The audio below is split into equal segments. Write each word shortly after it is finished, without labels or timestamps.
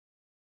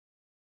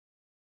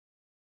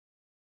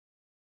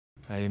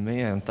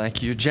Amen.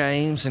 Thank you,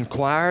 James and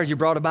choir. You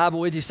brought a Bible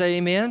with you, say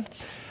amen.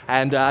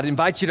 And I'd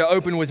invite you to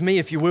open with me,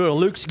 if you will,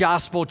 Luke's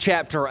Gospel,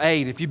 chapter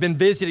 8. If you've been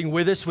visiting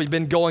with us, we've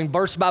been going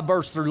verse by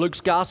verse through Luke's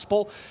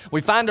Gospel.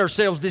 We find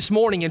ourselves this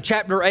morning in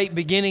chapter 8,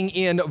 beginning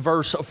in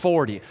verse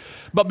 40.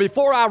 But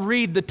before I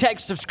read the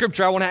text of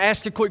Scripture, I want to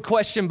ask a quick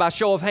question by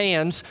show of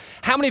hands.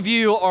 How many of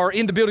you are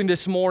in the building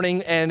this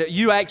morning and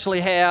you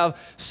actually have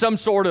some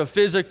sort of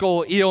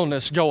physical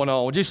illness going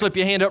on? Would you slip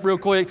your hand up real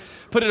quick?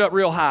 Put it up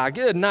real high.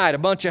 Good night. A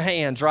bunch of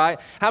hands, right?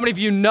 How many of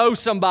you know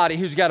somebody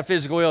who's got a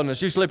physical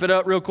illness? You slip it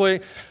up real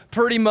quick.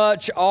 Pretty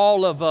much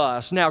all of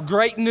us. Now,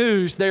 great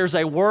news. There's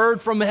a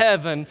word from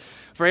heaven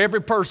for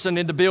every person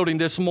in the building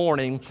this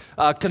morning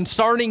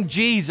concerning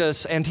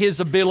Jesus and His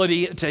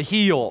ability to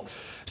heal.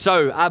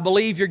 So I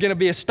believe you're going to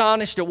be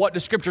astonished at what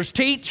the Scriptures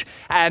teach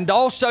and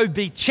also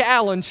be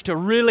challenged to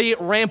really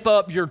ramp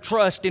up your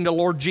trust in the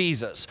Lord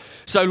Jesus.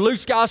 So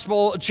Luke's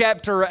Gospel,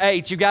 chapter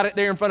 8, you got it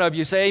there in front of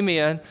you. Say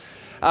amen.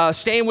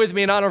 Stand with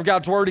me in honor of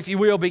God's Word, if you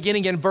will,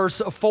 beginning in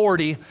verse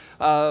 40.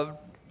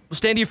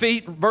 Stand to your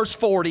feet, verse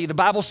 40. The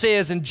Bible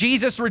says, "And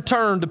Jesus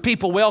returned, the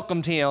people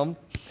welcomed Him,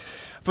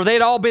 for they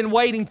had all been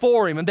waiting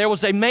for Him. And there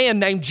was a man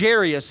named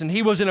Jairus, and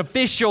he was an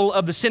official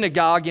of the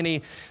synagogue, and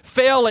he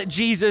fell at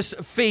Jesus'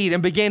 feet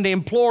and began to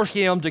implore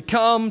Him to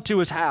come to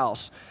his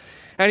house.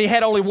 And he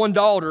had only one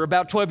daughter,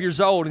 about 12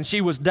 years old, and she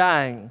was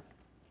dying.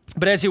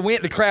 But as he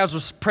went, the crowds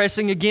were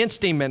pressing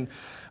against him, and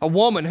a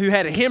woman who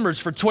had a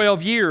hemorrhage for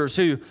 12 years,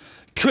 who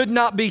could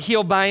not be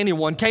healed by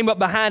anyone, came up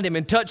behind him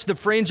and touched the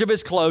fringe of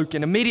his cloak,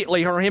 and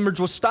immediately her hemorrhage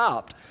was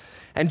stopped.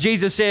 And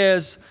Jesus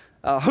says,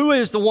 who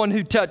is the one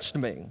who touched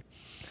me?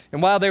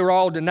 And while they were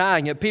all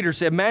denying it, Peter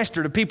said,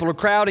 Master, the people are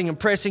crowding and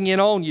pressing in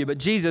on you. But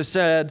Jesus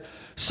said,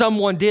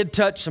 someone did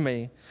touch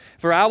me,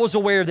 for I was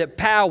aware that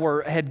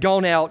power had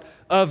gone out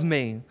of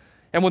me.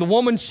 And when the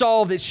woman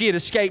saw that she had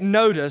escaped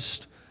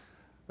notice,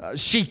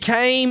 she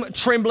came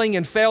trembling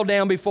and fell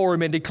down before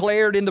him and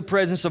declared in the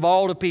presence of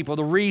all the people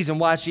the reason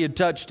why she had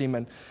touched him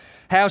and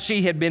how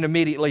she had been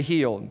immediately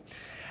healed.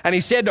 And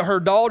he said to her,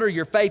 Daughter,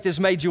 your faith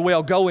has made you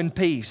well. Go in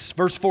peace.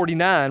 Verse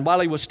 49, while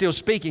he was still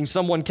speaking,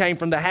 someone came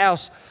from the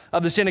house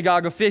of the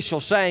synagogue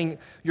official saying,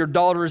 Your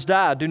daughter has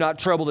died. Do not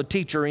trouble the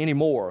teacher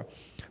anymore.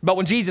 But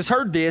when Jesus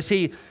heard this,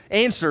 he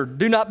answered,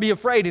 Do not be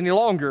afraid any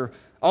longer.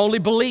 Only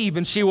believe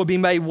and she will be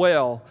made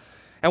well.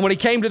 And when he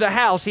came to the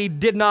house, he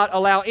did not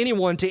allow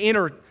anyone to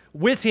enter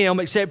with him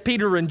except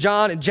Peter and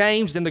John and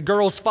James and the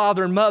girl's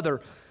father and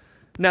mother.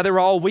 Now they were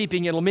all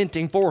weeping and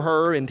lamenting for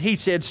her, and he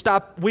said,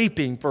 Stop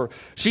weeping, for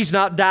she's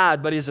not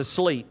died, but is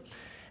asleep.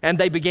 And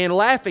they began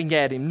laughing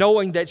at him,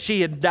 knowing that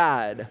she had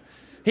died.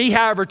 He,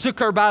 however, took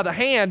her by the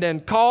hand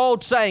and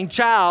called, saying,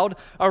 Child,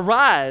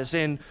 arise.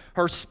 And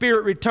her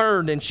spirit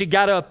returned, and she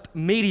got up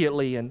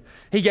immediately, and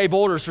he gave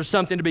orders for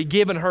something to be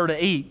given her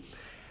to eat.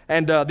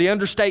 And the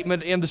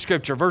understatement in the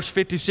Scripture, verse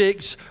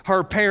 56,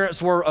 her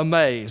parents were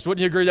amazed.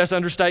 Wouldn't you agree that's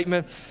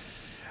understatement?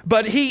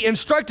 But he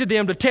instructed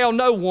them to tell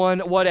no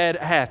one what had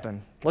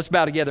happened. Let's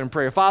bow together in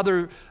prayer.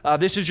 Father,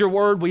 this is your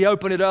word. We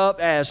open it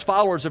up as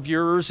followers of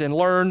yours and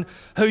learn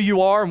who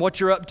you are and what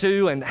you're up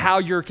to and how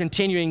you're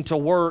continuing to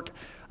work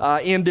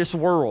in this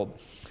world.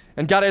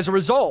 And God, as a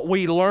result,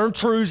 we learn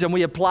truths and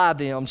we apply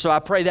them. So I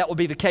pray that will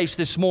be the case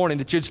this morning,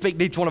 that you'd speak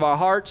to each one of our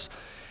hearts.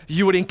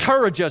 You would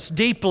encourage us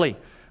deeply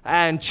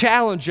and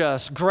challenge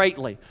us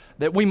greatly,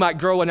 that we might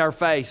grow in our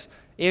faith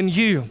in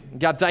you.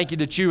 God, thank you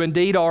that you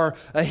indeed are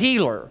a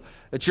healer,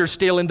 that you're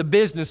still in the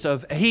business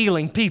of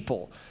healing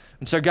people.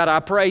 And so, God,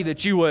 I pray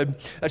that you would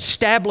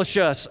establish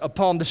us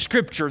upon the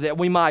Scripture, that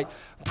we might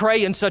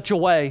pray in such a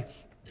way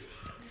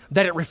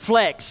that it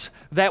reflects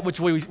that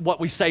what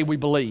we say we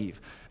believe.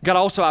 God,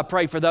 also I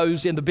pray for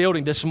those in the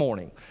building this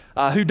morning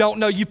who don't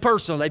know you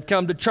personally. They've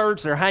come to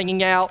church, they're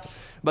hanging out,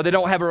 but they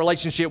don't have a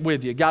relationship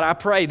with you. God, I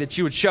pray that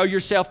you would show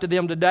yourself to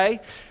them today,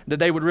 that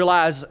they would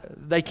realize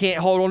they can't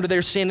hold on to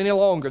their sin any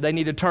longer. They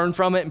need to turn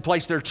from it and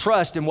place their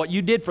trust in what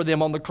you did for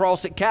them on the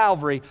cross at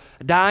Calvary,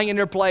 dying in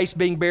their place,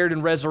 being buried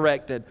and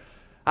resurrected.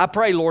 I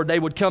pray, Lord, they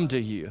would come to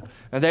you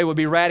and they would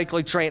be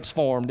radically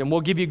transformed. And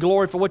we'll give you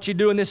glory for what you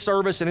do in this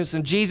service. And it's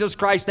in Jesus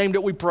Christ's name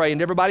that we pray.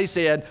 And everybody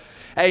said,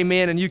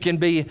 amen, and you can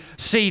be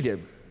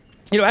seated.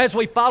 You know, as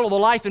we follow the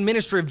life and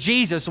ministry of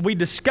Jesus, we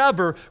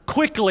discover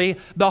quickly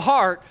the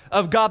heart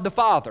of God the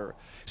Father.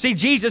 See,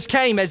 Jesus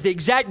came as the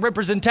exact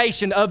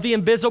representation of the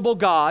invisible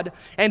God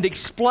and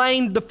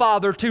explained the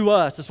Father to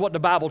us. That's what the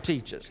Bible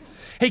teaches.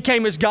 He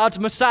came as God's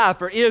Messiah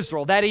for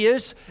Israel. That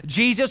is,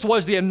 Jesus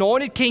was the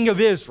anointed King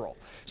of Israel.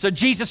 So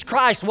Jesus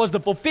Christ was the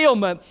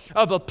fulfillment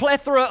of a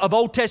plethora of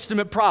Old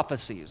Testament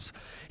prophecies.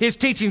 His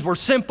teachings were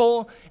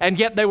simple, and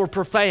yet they were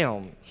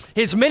profound.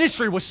 His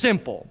ministry was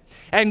simple,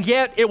 and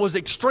yet it was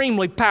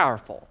extremely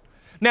powerful.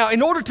 Now,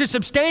 in order to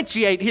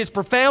substantiate his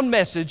profound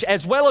message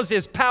as well as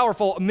his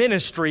powerful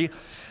ministry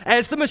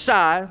as the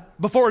Messiah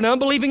before an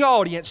unbelieving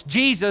audience,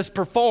 Jesus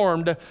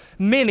performed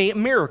many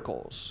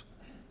miracles.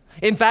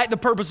 In fact, the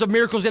purpose of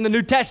miracles in the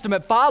New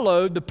Testament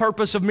followed the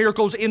purpose of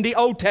miracles in the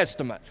Old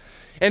Testament.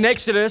 In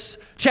Exodus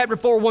chapter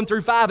 4, 1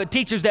 through 5, it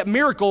teaches that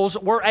miracles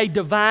were a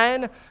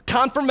divine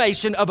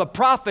confirmation of a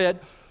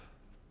prophet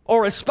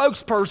or a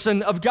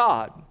spokesperson of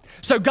God.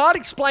 So God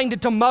explained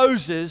it to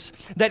Moses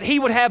that he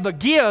would have a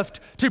gift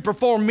to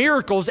perform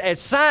miracles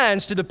as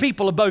signs to the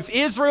people of both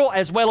Israel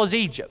as well as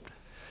Egypt.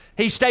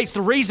 He states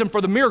the reason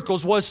for the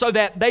miracles was so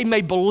that they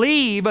may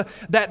believe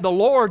that the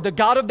Lord, the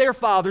God of their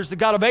fathers, the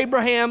God of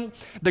Abraham,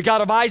 the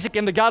God of Isaac,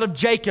 and the God of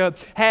Jacob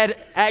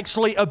had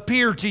actually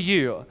appeared to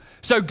you.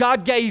 So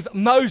God gave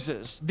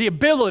Moses the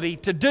ability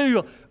to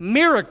do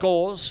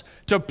miracles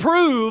to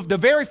prove the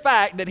very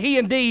fact that he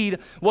indeed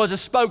was a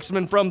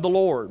spokesman from the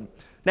Lord.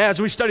 Now,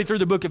 as we study through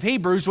the book of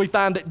Hebrews, we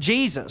find that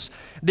Jesus,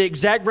 the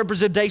exact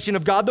representation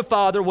of God the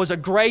Father, was a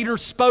greater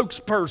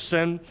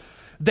spokesperson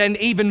than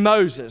even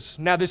Moses.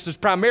 Now, this is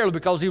primarily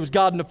because he was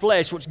God in the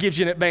flesh, which gives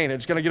you an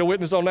advantage. Can I get a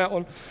witness on that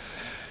one?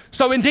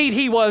 So, indeed,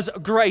 he was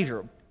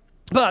greater.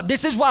 But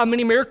this is why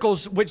many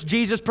miracles which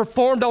Jesus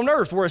performed on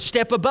earth were a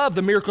step above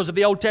the miracles of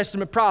the Old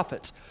Testament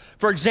prophets.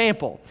 For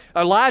example,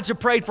 Elijah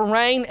prayed for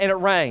rain and it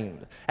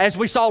rained. As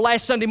we saw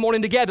last Sunday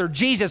morning together,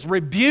 Jesus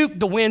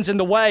rebuked the winds and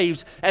the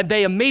waves and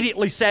they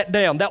immediately sat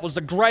down. That was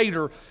a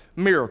greater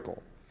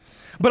miracle.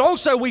 But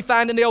also we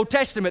find in the Old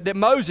Testament that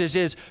Moses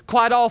is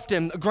quite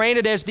often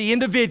granted as the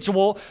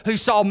individual who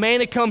saw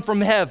manna come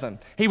from heaven.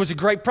 He was a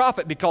great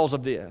prophet because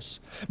of this.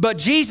 But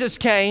Jesus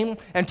came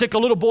and took a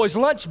little boy's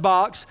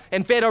lunchbox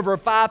and fed over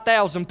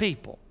 5,000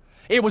 people.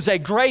 It was a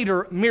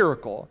greater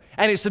miracle,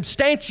 and it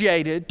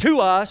substantiated to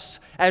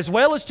us as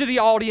well as to the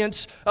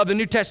audience of the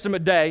New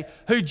Testament day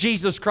who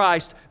Jesus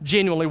Christ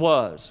genuinely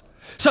was.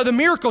 So the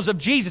miracles of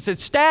Jesus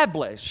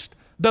established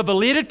the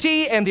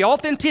validity and the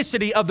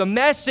authenticity of the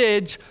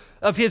message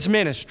of his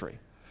ministry.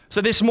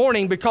 So this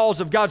morning, because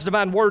of God's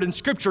divine word in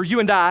Scripture, you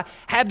and I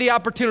had the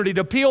opportunity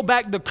to peel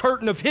back the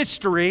curtain of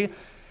history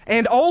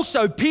and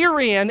also peer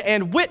in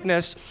and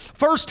witness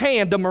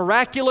firsthand the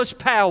miraculous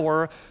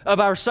power of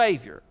our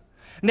Savior.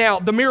 Now,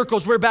 the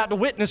miracles we're about to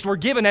witness were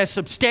given as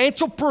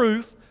substantial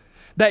proof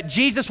that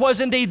Jesus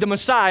was indeed the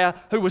Messiah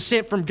who was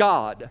sent from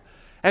God.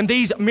 And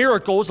these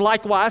miracles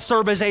likewise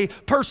serve as a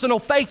personal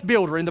faith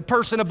builder in the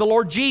person of the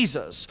Lord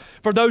Jesus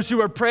for those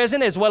who are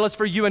present as well as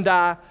for you and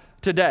I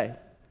today.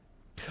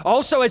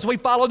 Also, as we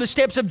follow the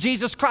steps of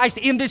Jesus Christ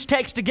in this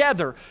text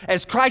together,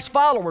 as Christ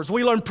followers,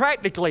 we learn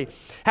practically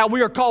how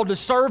we are called to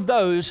serve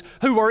those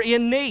who are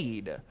in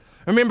need.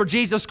 Remember,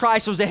 Jesus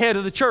Christ was the head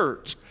of the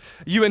church.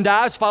 You and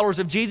I, as followers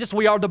of Jesus,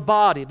 we are the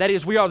body. That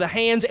is, we are the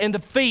hands and the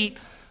feet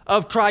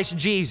of Christ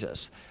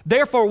Jesus.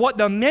 Therefore, what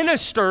the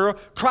minister,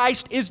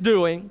 Christ, is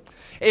doing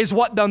is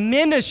what the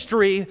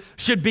ministry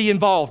should be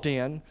involved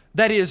in.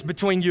 That is,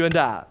 between you and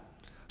I.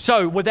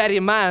 So, with that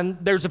in mind,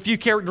 there's a few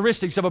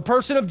characteristics of a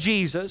person of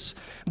Jesus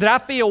that I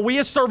feel we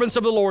as servants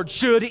of the Lord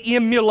should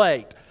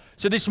emulate.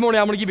 So this morning,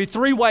 I'm going to give you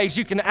 3 ways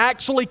you can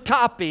actually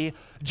copy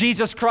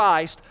Jesus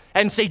Christ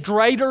and see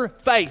greater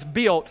faith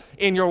built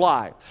in your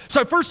life.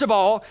 So first of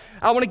all,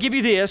 I want to give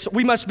you this.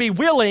 We must be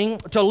willing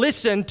to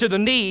listen to the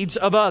needs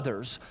of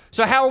others.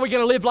 So how are we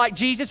going to live like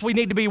Jesus? We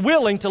need to be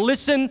willing to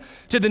listen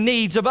to the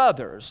needs of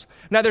others.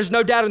 Now, there's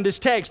no doubt in this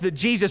text that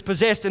Jesus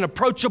possessed an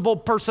approachable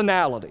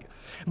personality.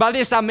 By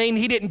this, I mean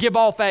he didn't give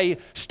off a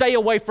stay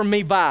away from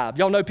me vibe.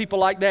 Y'all know people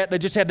like that? They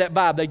just have that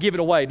vibe. They give it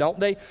away, don't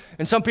they?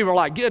 And some people are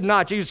like, good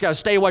night, you just got to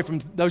stay away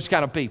from those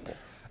kind of people.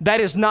 That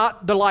is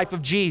not the life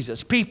of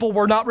Jesus. People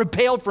were not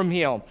repelled from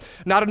him,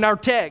 not in our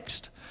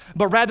text,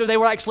 but rather they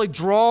were actually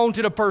drawn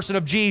to the person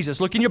of Jesus.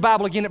 Look in your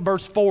Bible again at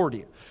verse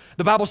 40.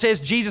 The Bible says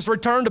Jesus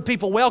returned, the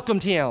people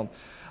welcomed him,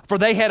 for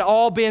they had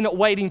all been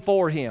waiting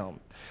for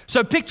him.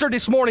 So picture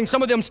this morning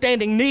some of them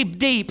standing knee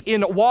deep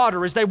in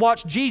water as they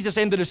watched Jesus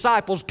and the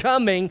disciples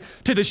coming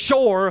to the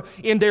shore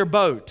in their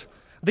boat.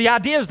 The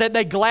idea is that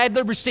they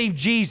gladly received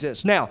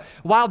Jesus. Now,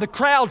 while the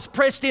crowds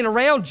pressed in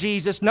around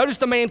Jesus, notice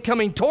the man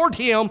coming toward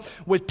him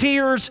with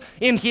tears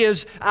in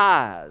his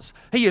eyes.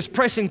 He is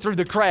pressing through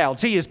the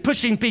crowds. He is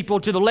pushing people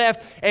to the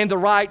left and the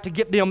right to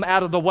get them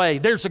out of the way.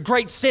 There's a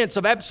great sense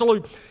of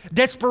absolute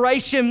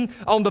desperation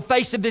on the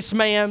face of this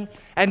man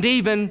and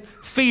even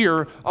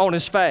fear on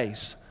his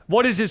face.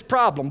 What is his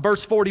problem?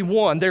 Verse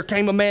 41, there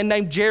came a man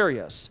named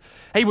Jairus.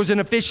 He was an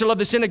official of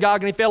the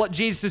synagogue, and he fell at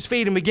Jesus'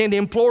 feet and began to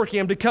implore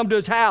him to come to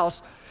his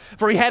house,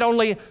 for he had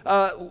only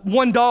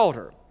one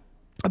daughter,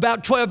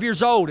 about 12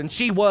 years old, and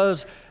she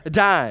was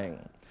dying.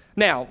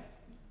 Now,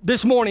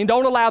 this morning,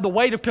 don't allow the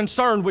weight of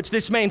concern which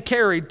this man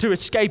carried to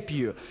escape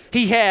you.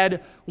 He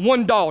had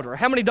one daughter.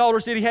 How many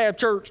daughters did he have,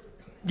 church?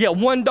 Yeah,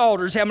 one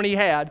daughter is how many he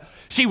had.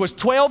 She was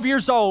 12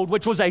 years old,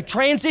 which was a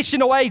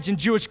transitional age in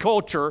Jewish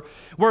culture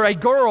where a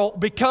girl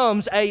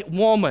becomes a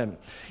woman.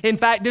 In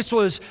fact, this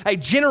was a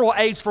general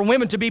age for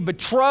women to be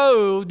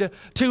betrothed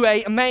to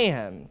a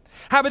man.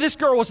 However, this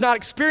girl was not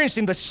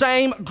experiencing the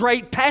same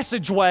great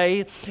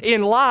passageway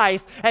in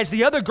life as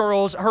the other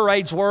girls her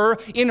age were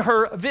in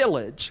her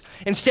village.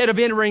 Instead of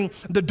entering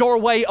the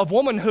doorway of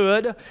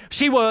womanhood,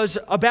 she was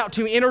about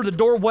to enter the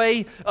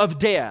doorway of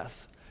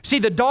death. See,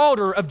 the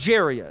daughter of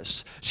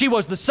Jairus, she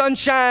was the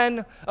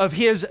sunshine of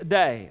his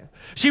day.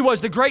 She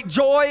was the great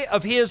joy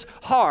of his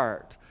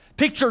heart.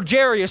 Picture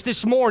Jairus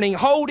this morning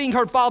holding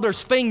her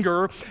father's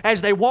finger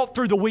as they walk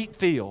through the wheat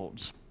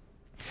fields.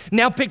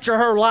 Now picture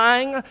her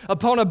lying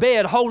upon a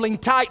bed, holding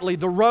tightly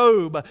the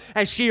robe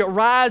as she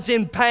writhes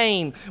in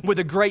pain with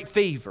a great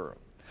fever.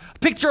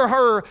 Picture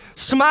her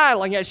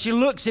smiling as she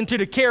looks into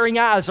the caring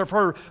eyes of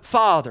her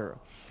father.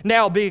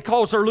 Now,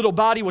 because her little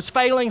body was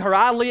failing, her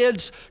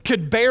eyelids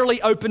could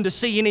barely open to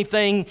see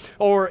anything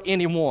or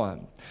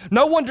anyone.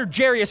 No wonder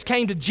Jairus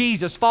came to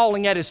Jesus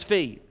falling at his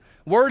feet.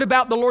 Word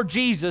about the Lord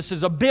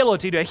Jesus'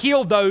 ability to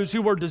heal those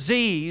who were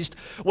diseased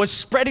was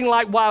spreading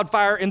like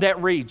wildfire in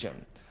that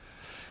region.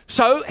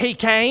 So he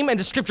came, and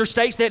the scripture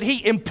states that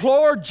he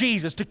implored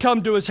Jesus to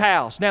come to his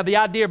house. Now, the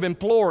idea of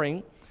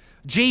imploring,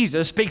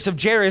 Jesus speaks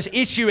of Jairus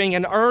issuing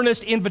an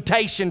earnest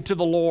invitation to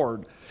the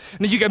Lord.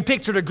 Now, you can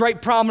picture the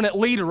great prominent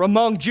leader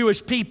among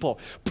Jewish people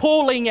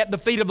pulling at the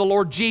feet of the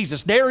Lord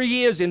Jesus. There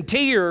he is in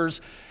tears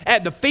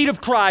at the feet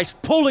of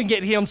Christ, pulling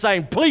at him,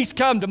 saying, "Please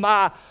come to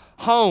my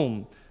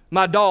home.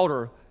 My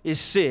daughter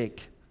is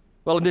sick."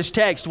 Well, in this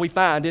text, we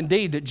find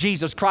indeed that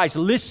Jesus Christ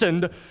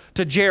listened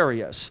to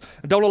Jairus.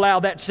 Don't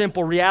allow that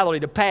simple reality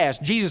to pass.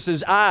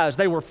 Jesus' eyes,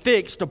 they were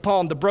fixed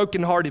upon the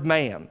brokenhearted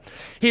man.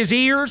 His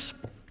ears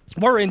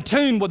were in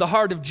tune with the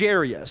heart of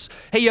Jairus.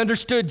 He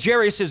understood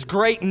Jairus'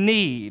 great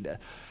need,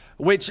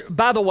 which,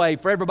 by the way,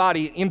 for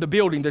everybody in the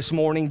building this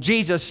morning,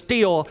 Jesus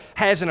still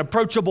has an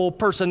approachable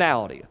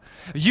personality.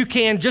 You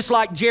can, just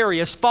like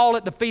Jairus, fall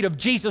at the feet of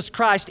Jesus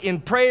Christ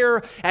in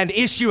prayer and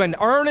issue an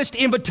earnest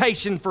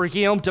invitation for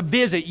him to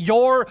visit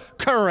your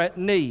current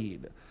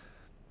need.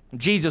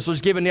 Jesus was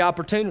given the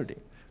opportunity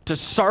to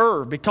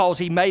serve because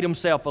he made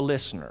himself a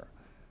listener.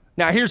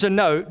 Now, here's a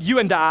note. You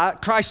and I,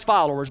 Christ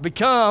followers,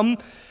 become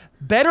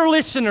better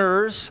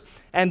listeners,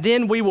 and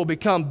then we will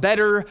become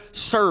better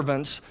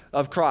servants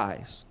of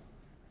Christ.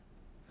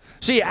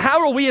 See, how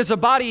are we as a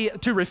body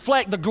to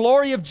reflect the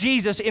glory of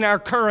Jesus in our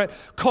current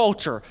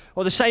culture?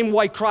 Well, the same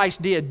way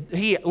Christ did.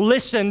 He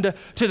listened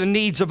to the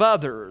needs of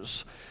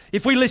others.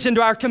 If we listen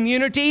to our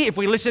community, if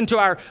we listen to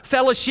our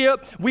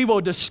fellowship, we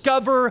will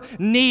discover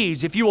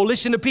needs. If you will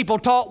listen to people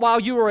talk while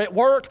you are at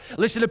work,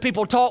 listen to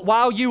people talk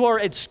while you are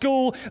at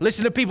school,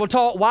 listen to people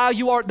talk while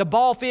you are at the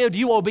ball field,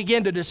 you will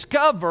begin to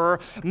discover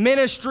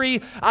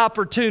ministry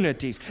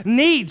opportunities,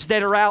 needs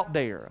that are out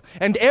there.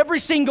 And every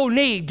single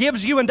need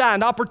gives you and I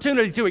an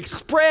opportunity to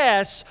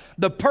express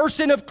the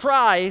person of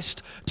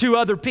Christ to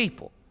other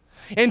people.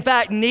 In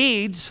fact,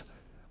 needs,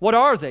 what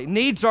are they?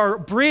 Needs are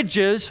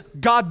bridges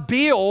God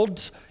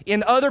builds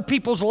in other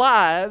people's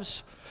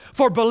lives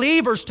for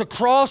believers to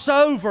cross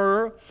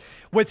over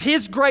with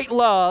His great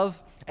love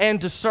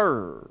and to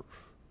serve.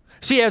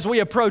 See, as we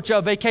approach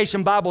our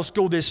Vacation Bible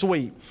School this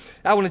week,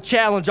 I want to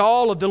challenge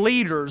all of the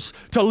leaders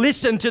to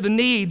listen to the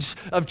needs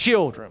of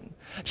children.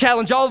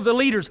 Challenge all of the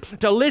leaders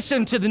to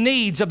listen to the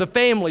needs of the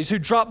families who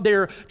drop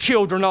their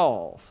children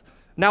off.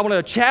 Now, I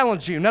want to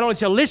challenge you not only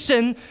to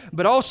listen,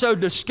 but also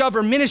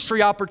discover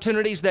ministry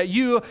opportunities that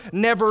you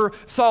never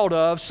thought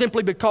of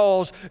simply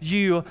because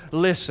you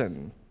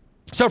listen.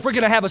 So if we're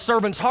going to have a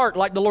servant's heart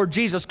like the Lord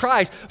Jesus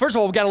Christ, first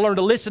of all, we've got to learn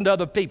to listen to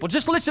other people.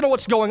 Just listen to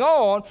what's going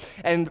on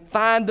and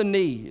find the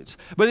needs.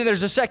 But then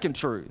there's a second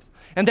truth,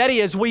 and that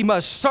is we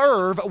must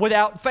serve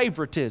without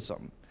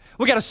favoritism.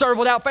 We got to serve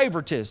without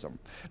favoritism.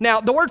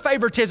 Now, the word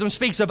favoritism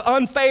speaks of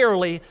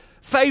unfairly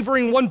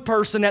favoring one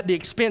person at the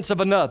expense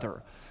of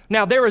another.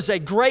 Now, there is a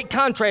great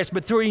contrast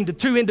between the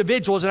two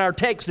individuals in our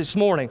text this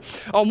morning.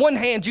 On one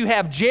hand, you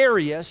have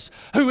Jairus,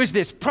 who is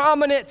this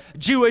prominent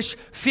Jewish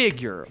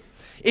figure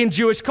in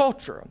Jewish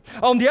culture.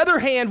 On the other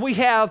hand, we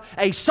have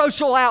a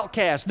social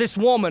outcast, this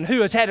woman who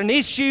has had an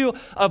issue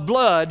of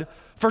blood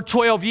for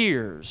 12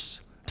 years.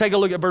 Take a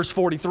look at verse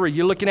 43.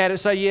 You looking at it,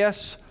 say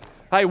yes?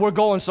 Hey, we're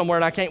going somewhere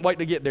and I can't wait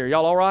to get there.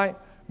 Y'all all right?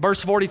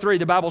 Verse 43,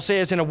 the Bible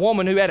says, "And a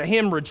woman who had a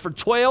hemorrhage for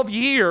 12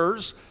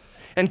 years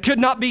and could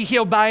not be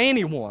healed by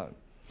anyone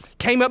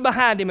came up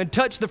behind him and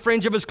touched the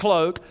fringe of his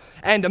cloak,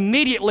 and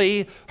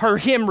immediately her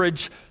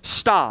hemorrhage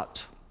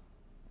stopped."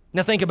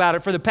 Now think about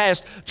it. For the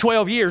past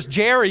 12 years,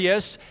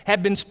 Jairus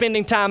had been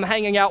spending time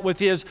hanging out with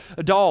his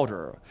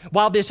daughter,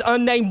 while this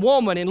unnamed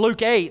woman in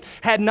Luke 8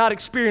 had not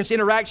experienced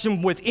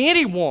interaction with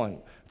anyone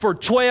for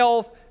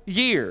 12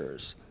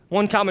 years.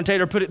 One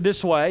commentator put it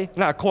this way,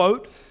 and I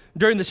quote,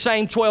 "During the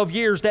same 12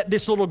 years that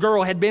this little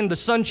girl had been the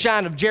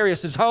sunshine of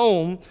Jairus'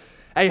 home,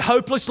 a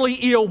hopelessly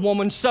ill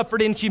woman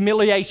suffered in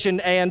humiliation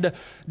and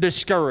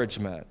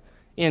discouragement,"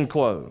 end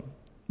quote.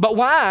 But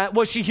why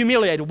was she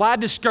humiliated? Why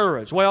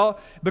discouraged? Well,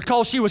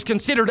 because she was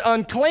considered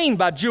unclean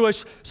by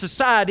Jewish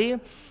society,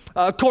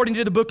 according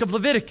to the book of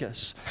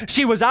Leviticus.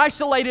 She was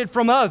isolated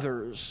from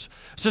others.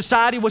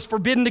 Society was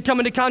forbidden to come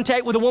into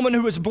contact with a woman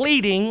who was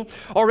bleeding,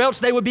 or else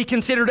they would be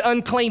considered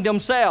unclean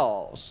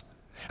themselves.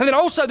 And then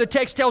also the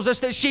text tells us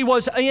that she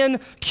was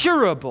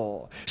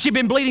incurable. She'd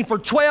been bleeding for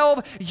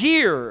 12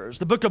 years.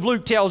 The book of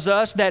Luke tells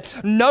us that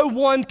no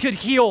one could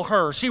heal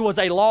her. She was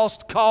a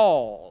lost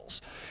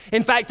cause.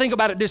 In fact, think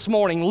about it this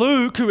morning.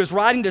 Luke, who is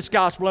writing this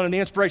gospel under the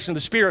inspiration of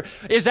the Spirit,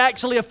 is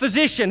actually a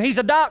physician. He's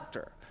a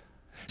doctor.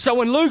 So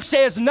when Luke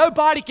says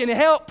nobody can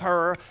help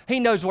her, he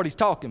knows what he's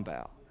talking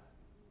about.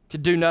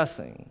 could do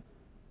nothing.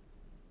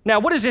 Now,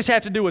 what does this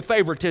have to do with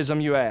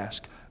favoritism, you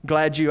ask?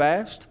 Glad you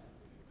asked.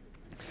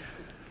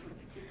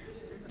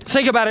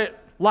 Think about it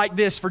like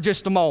this for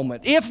just a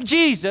moment. If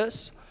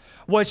Jesus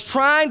was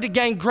trying to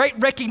gain great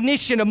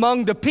recognition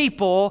among the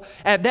people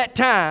at that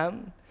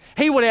time,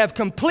 he would have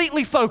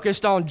completely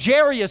focused on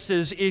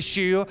Jairus'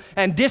 issue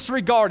and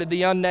disregarded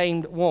the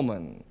unnamed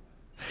woman.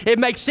 It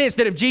makes sense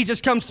that if Jesus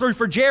comes through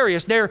for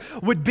Jairus, there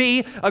would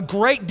be a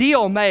great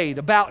deal made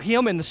about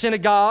him in the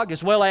synagogue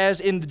as well as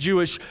in the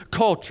Jewish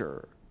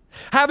culture.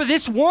 However,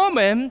 this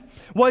woman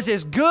was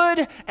as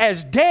good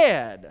as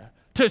dead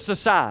to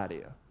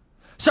society.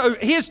 So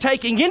his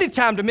taking any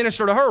time to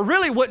minister to her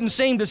really wouldn't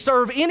seem to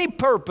serve any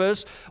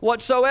purpose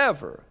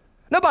whatsoever.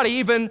 Nobody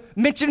even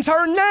mentions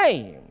her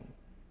name.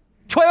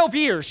 12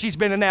 years she's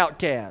been an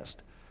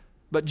outcast.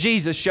 But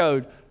Jesus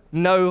showed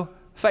no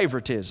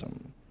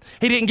favoritism.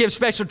 He didn't give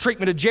special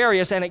treatment to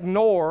Jairus and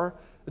ignore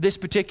this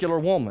particular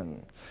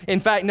woman. In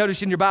fact,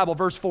 notice in your Bible,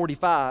 verse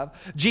 45,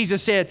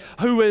 Jesus said,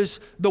 "Who is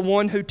the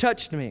one who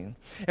touched me?"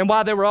 And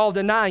while they were all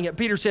denying it,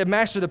 Peter said,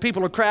 "Master, the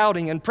people are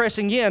crowding and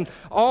pressing in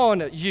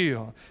on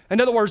you."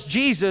 In other words,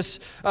 Jesus,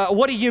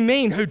 what do you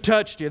mean, who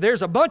touched you?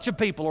 There's a bunch of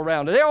people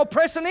around. They're all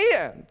pressing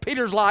in.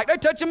 Peter's like, they're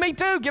touching me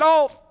too. Get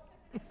off.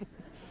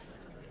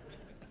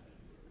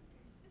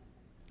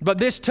 But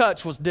this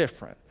touch was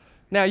different.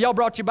 Now, y'all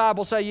brought your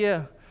Bible, say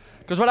yeah.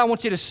 Because what I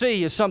want you to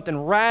see is something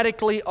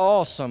radically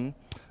awesome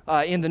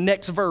in the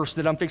next verse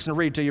that I'm fixing to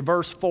read to you,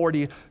 verse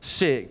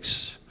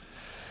 46.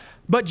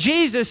 But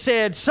Jesus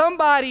said,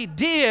 somebody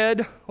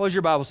did, what does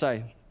your Bible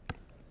say?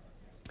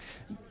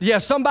 Yeah,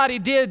 somebody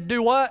did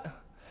do what?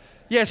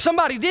 Yeah,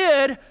 somebody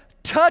did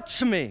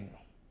touch me.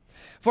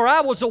 For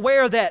I was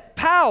aware that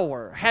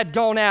power had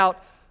gone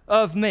out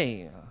of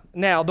me.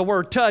 Now, the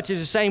word touch is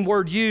the same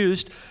word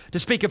used to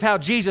speak of how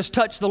Jesus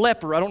touched the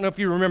leper. I don't know if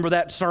you remember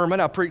that sermon.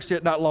 I preached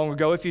it not long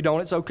ago. If you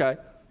don't, it's okay.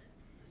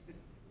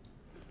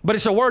 But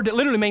it's a word that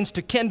literally means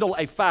to kindle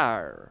a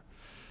fire.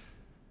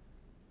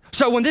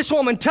 So when this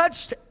woman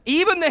touched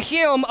even the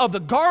hem of the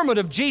garment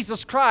of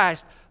Jesus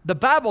Christ, the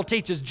Bible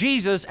teaches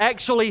Jesus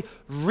actually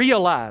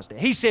realized it.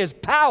 He says,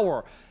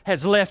 power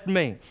has left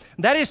me.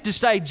 That is to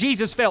say,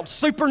 Jesus felt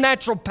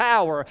supernatural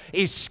power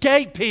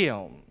escape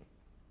him.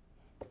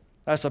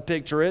 That's a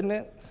picture, isn't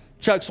it?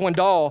 Chuck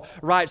Swindoll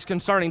writes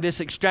concerning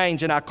this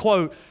exchange, and I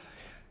quote,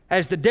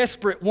 "As the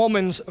desperate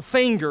woman's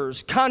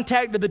fingers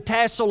contacted the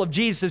tassel of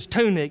Jesus'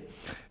 tunic,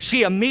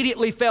 she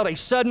immediately felt a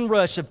sudden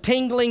rush of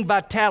tingling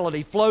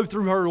vitality flow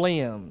through her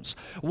limbs,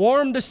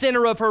 warmed the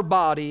center of her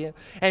body,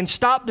 and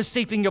stopped the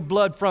seeping of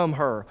blood from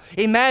her.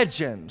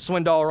 Imagine,"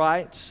 Swindoll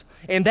writes,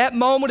 "in that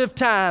moment of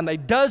time, a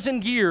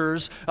dozen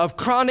years of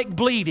chronic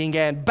bleeding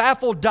and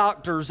baffled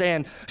doctors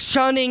and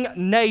shunning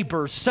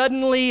neighbors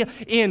suddenly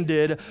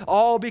ended,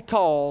 all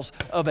because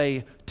of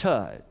a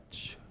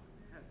touch."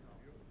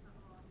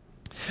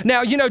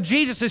 Now, you know,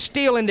 Jesus is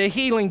still in the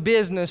healing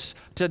business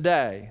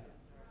today.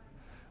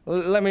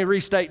 Let me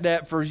restate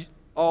that for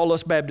all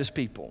us Baptist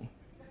people.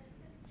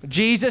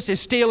 Jesus is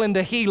still in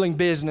the healing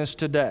business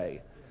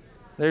today.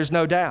 There's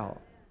no doubt.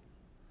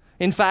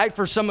 In fact,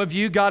 for some of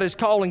you, God is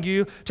calling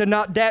you to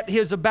not doubt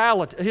His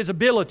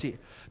ability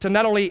to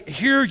not only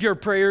hear your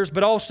prayers,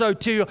 but also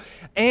to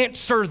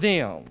answer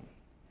them.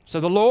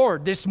 So the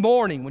Lord, this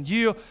morning, when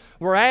you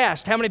were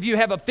asked, how many of you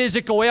have a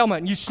physical ailment,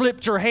 and you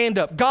slipped your hand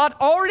up, God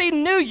already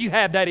knew you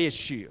had that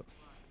issue.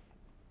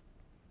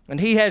 And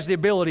He has the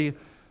ability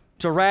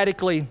to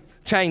radically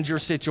change your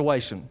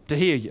situation, to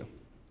heal you.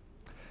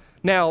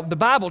 Now, the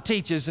Bible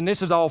teaches, and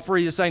this is all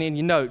free, this ain't in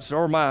your notes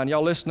or mine,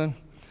 y'all listening?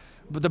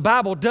 But the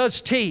Bible does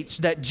teach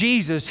that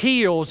Jesus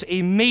heals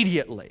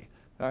immediately.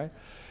 All right?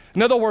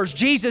 In other words,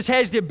 Jesus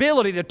has the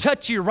ability to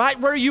touch you right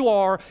where you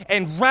are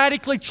and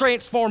radically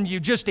transform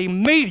you just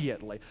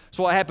immediately.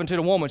 So what happened to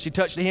the woman? She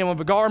touched the hem of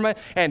a garment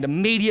and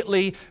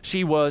immediately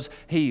she was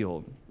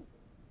healed.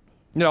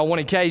 You know, on one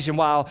occasion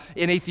while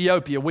in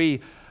Ethiopia,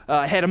 we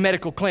had a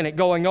medical clinic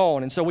going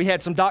on. And so we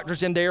had some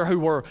doctors in there who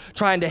were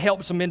trying to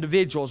help some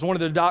individuals. One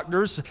of the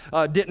doctors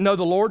didn't know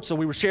the Lord, so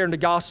we were sharing the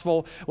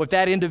gospel with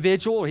that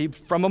individual. He's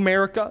from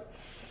America.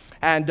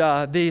 And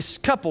this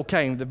couple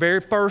came. The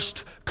very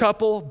first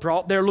couple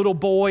brought their little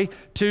boy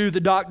to the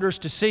doctors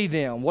to see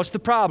them. What's the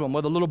problem?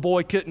 Well, the little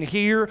boy couldn't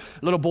hear.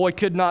 The little boy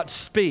could not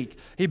speak.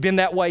 He'd been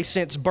that way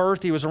since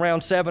birth. He was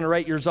around 7 or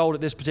 8 years old at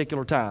this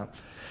particular time.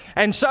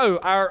 And so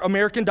our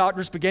American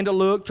doctors began to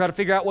look, try to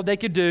figure out what they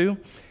could do.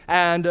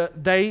 And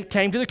they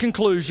came to the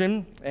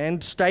conclusion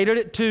and stated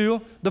it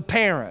to the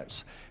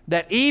parents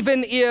that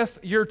even if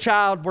your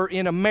child were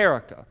in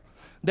America,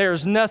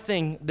 there's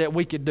nothing that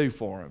we could do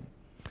for him.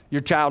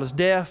 Your child is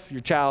deaf,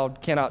 your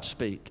child cannot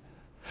speak.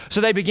 So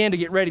they began to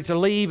get ready to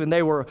leave, and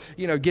they were,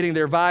 getting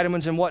their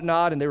vitamins and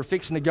whatnot, and they were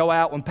fixing to go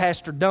out when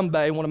Pastor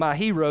Dumbe, one of my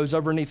heroes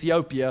over in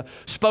Ethiopia,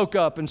 spoke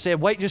up and said,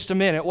 "Wait just a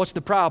minute, what's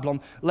the problem?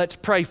 Let's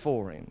pray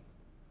for him."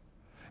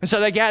 And so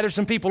they gathered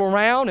some people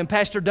around, and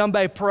Pastor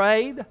Dumbe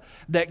prayed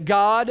that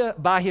God,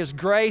 by His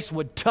grace,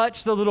 would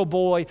touch the little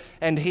boy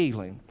and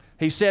heal him.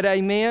 He said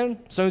amen.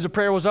 As soon as the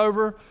prayer was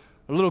over,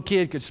 the little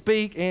kid could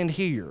speak and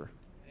hear.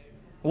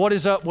 What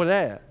is up with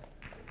that?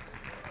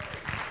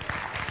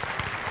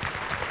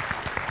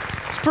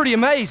 It's pretty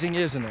amazing,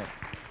 isn't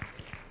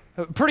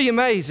it? Pretty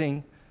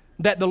amazing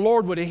that the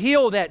Lord would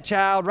heal that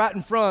child right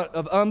in front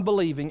of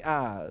unbelieving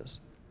eyes.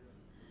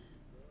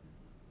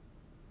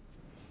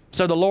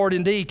 So the Lord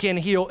indeed can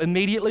heal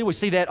immediately. We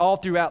see that all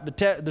throughout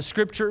the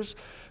Scriptures.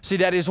 See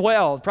that as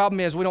well. The problem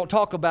is we don't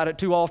talk about it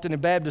too often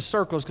in Baptist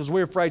circles because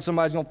we're afraid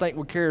somebody's going to think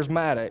we're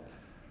charismatic.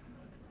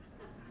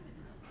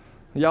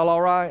 Y'all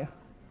all right?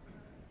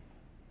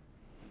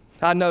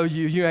 I know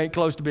you ain't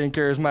close to being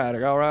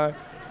charismatic, all right?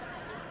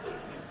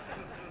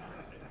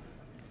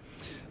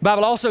 The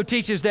Bible also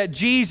teaches that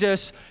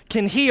Jesus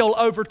can heal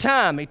over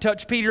time. He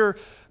touched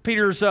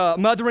Peter's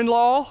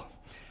mother-in-law,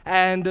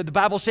 and the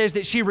Bible says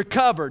that she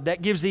recovered.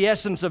 That gives the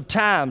essence of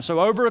time. So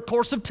over a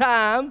course of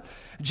time,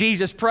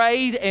 Jesus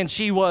prayed and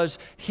she was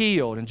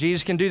healed. And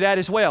Jesus can do that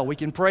as well. We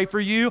can pray for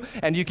you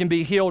and you can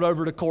be healed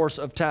over the course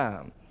of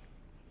time.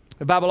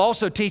 The Bible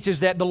also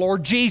teaches that the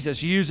Lord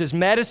Jesus uses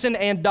medicine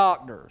and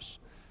doctors.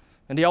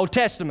 In the Old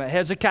Testament,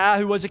 Hezekiah,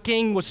 who was a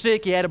king, was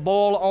sick. He had a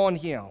boil on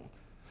him,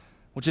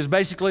 which is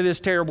basically this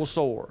terrible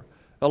sore.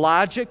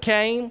 Elijah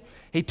came.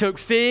 He took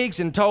figs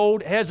and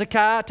told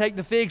Hezekiah, take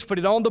the figs, put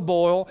it on the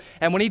boil.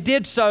 And when he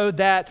did so,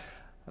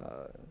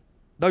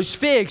 those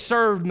figs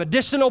served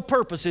medicinal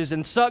purposes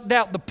and sucked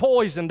out the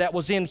poison that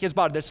was in his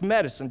body. That's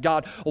medicine.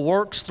 God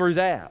works through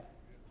that.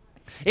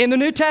 In the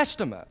New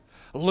Testament,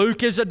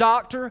 Luke is a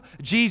doctor.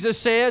 Jesus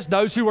says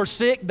those who are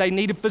sick, they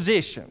need a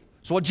physician.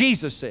 That's what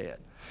Jesus said.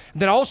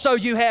 Then also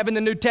you have in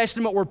the New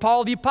Testament where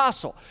Paul the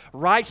Apostle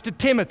writes to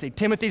Timothy.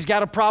 Timothy's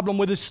got a problem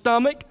with his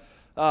stomach,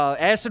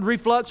 acid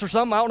reflux or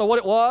something. I don't know what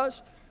it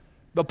was.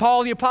 But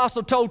Paul the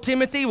Apostle told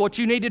Timothy what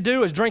you need to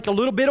do is drink a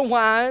little bit of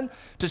wine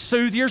to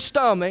soothe your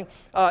stomach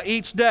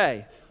each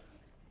day.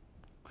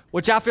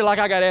 Which I feel like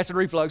I got acid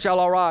reflux. Y'all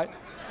all right?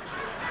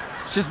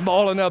 It's just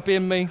boiling up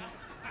in me.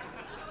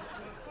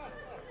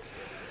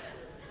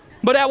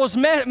 But that was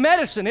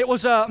medicine. It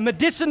was a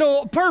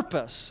medicinal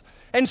purpose.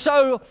 And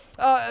so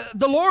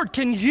the Lord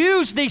can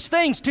use these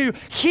things to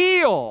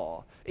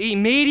heal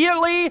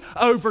immediately,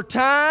 over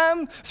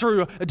time,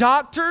 through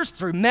doctors,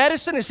 through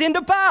medicine. It's in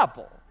the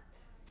Bible.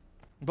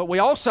 But we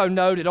also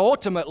know that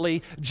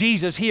ultimately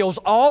Jesus heals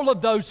all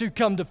of those who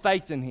come to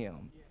faith in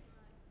Him.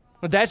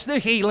 That's the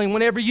healing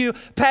whenever you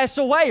pass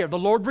away or the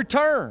Lord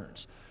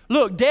returns.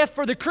 Look, death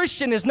for the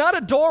Christian is not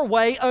a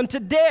doorway unto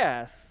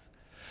death.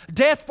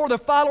 Death for the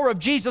follower of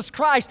Jesus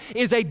Christ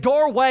is a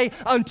doorway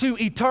unto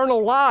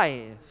eternal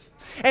life.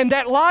 And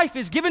that life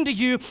is given to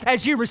you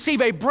as you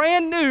receive a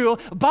brand new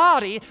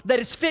body that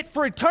is fit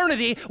for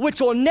eternity,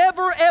 which will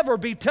never ever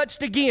be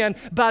touched again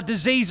by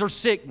disease or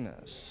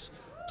sickness.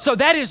 So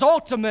that is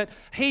ultimate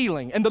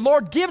healing. And the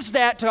Lord gives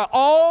that to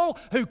all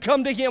who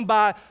come to Him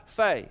by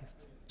faith.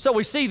 So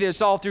we see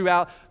this all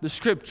throughout the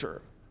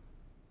Scripture.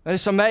 And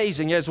it's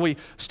amazing as we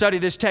study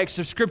this text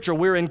of Scripture,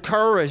 we're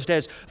encouraged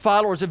as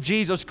followers of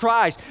Jesus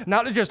Christ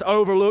not to just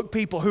overlook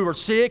people who are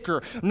sick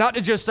or not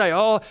to just say,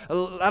 oh,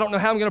 I don't know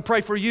how I'm going to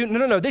pray for you.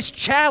 No. This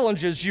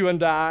challenges you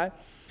and I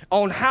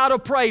on how to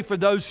pray for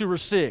those who are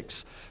sick.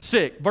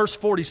 Verse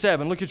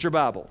 47, look at your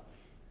Bible.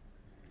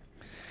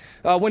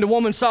 When the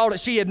woman saw that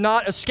she had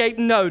not escaped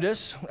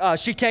notice,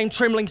 she came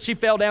trembling, she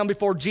fell down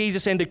before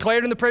Jesus and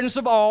declared in the presence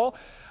of all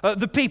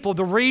the people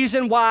the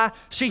reason why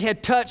she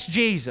had touched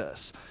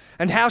Jesus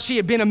and how she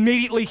had been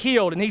immediately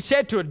healed. And He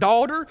said to her,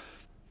 daughter,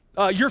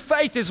 your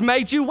faith has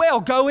made you well.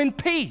 Go in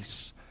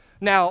peace.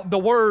 Now, the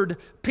word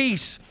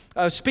peace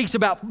speaks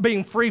about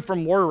being free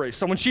from worry.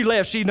 So when she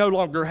left, she no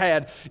longer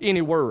had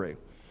any worry.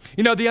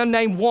 You know, the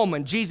unnamed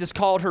woman, Jesus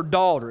called her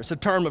daughter. It's a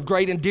term of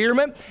great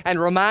endearment and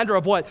a reminder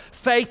of what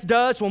faith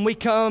does when we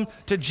come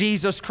to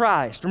Jesus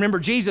Christ. Remember,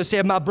 Jesus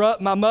said, my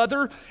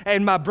mother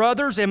and my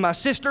brothers and my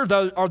sister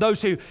are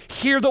those who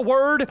hear the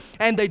word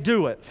and they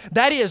do it.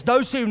 That is,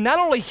 those who not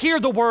only hear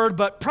the word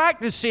but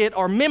practice it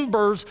are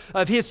members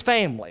of His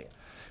family.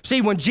 See,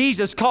 when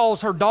Jesus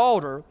calls her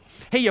daughter,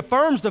 He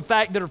affirms the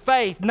fact that her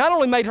faith not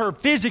only made her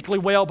physically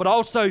well, but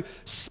also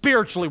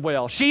spiritually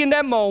well. She, in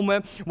that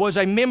moment, was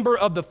a member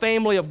of the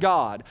family of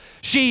God.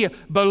 She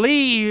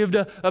believed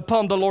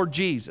upon the Lord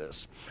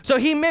Jesus. So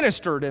He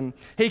ministered, and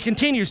He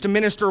continues to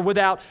minister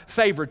without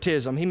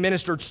favoritism. He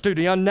ministered to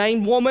the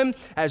unnamed woman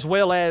as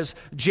well as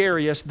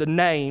Jairus, the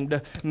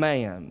named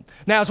man.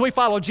 Now, as we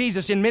follow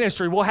Jesus in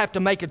ministry, we'll have to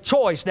make a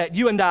choice that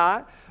you and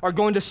I are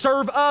going to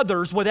serve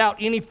others without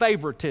any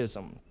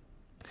favoritism.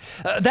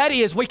 That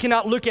is, we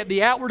cannot look at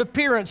the outward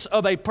appearance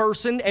of a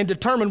person and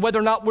determine whether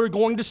or not we're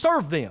going to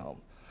serve them.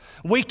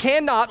 We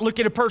cannot look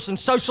at a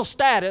person's social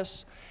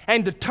status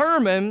and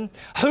determine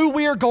who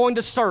we are going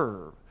to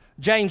serve.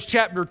 James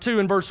chapter 2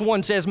 and verse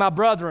 1 says, my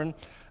brethren,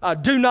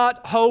 do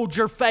not hold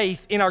your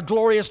faith in our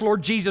glorious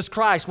Lord Jesus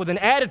Christ with an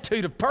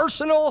attitude of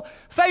personal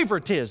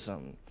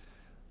favoritism.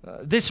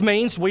 This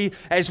means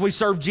as we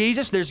serve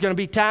Jesus, there's going to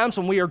be times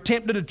when we are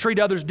tempted to treat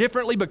others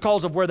differently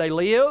because of where they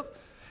live,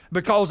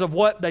 because of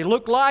what they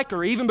look like,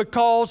 or even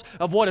because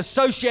of what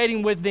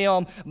associating with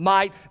them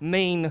might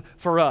mean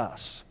for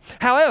us.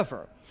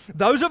 However,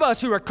 Those of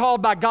us who are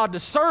called by God to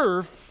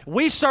serve,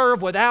 we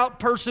serve without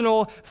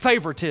personal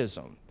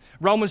favoritism.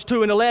 Romans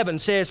 2:11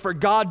 says, "For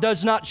God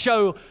does not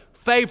show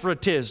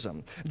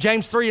favoritism."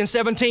 James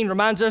 3:17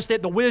 reminds us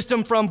that the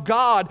wisdom from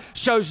God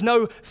shows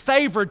no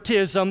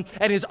favoritism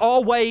and is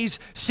always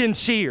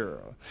sincere.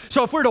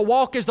 So if we're to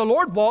walk as the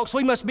Lord walks,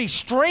 we must be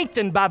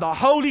strengthened by the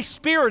Holy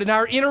Spirit in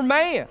our inner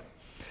man,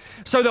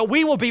 so that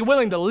we will be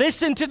willing to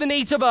listen to the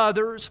needs of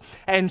others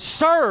and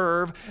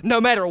serve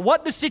no matter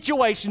what the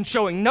situation,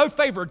 showing no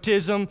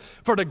favoritism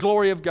for the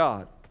glory of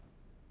God.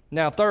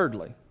 Now,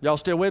 thirdly, y'all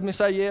still with me?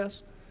 Say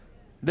yes.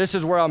 This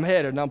is where I'm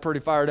headed, and I'm pretty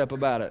fired up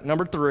about it.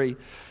 Number 3,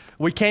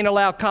 we can't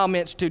allow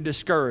comments to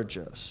discourage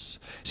us.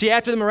 See,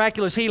 after the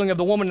miraculous healing of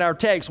the woman in our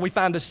text, we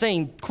find the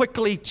scene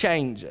quickly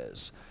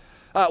changes.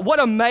 What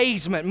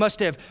amazement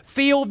must have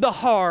filled the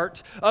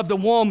heart of the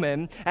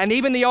woman and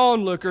even the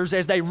onlookers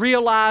as they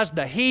realized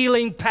the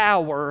healing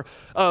power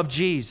of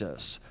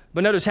Jesus.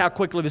 But notice how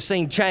quickly the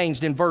scene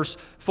changed in verse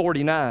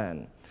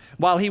 49.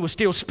 While he was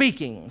still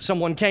speaking,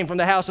 someone came from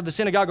the house of the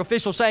synagogue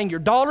official saying, "Your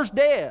daughter's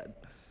dead.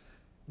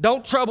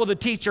 Don't trouble the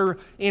teacher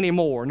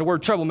anymore." And the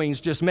word trouble means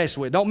just mess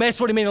with. Don't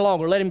mess with him any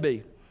longer. Let him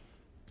be.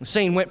 The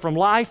scene went from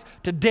life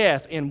to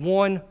death in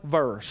one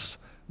verse.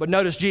 But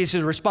notice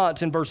Jesus'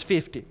 response in verse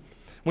 50.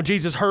 When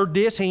Jesus heard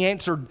this, he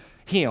answered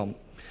him,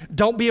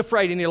 "Don't be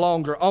afraid any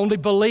longer. Only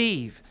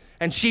believe,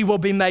 and she will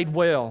be made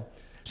well."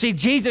 See,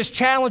 Jesus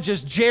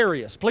challenges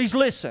Jairus. Please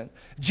listen.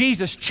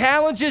 Jesus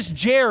challenges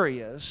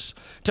Jairus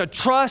to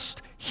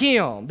trust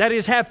him. That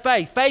is, have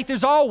faith. Faith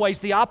is always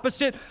the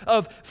opposite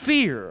of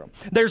fear.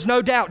 There's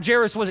no doubt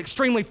Jairus was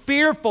extremely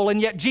fearful,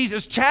 and yet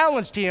Jesus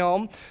challenged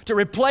him to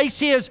replace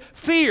his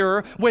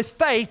fear with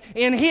faith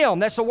in him.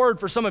 That's a word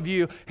for some of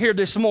you here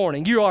this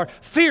morning. You are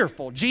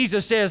fearful.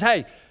 Jesus says,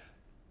 "Hey,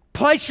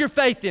 place your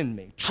faith in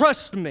me.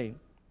 Trust me."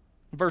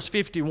 Verse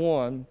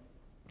 51,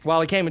 while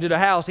he came into the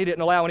house, he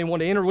didn't allow anyone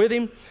to enter with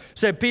him,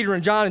 said Peter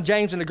and John and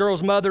James and the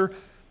girl's mother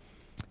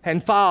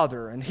and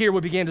father. And here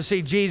we begin to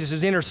see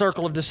Jesus' inner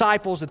circle of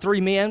disciples, the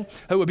 3 men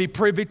who would be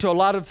privy to a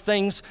lot of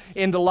things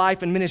in the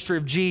life and ministry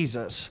of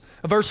Jesus.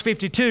 Verse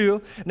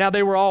 52, now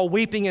they were all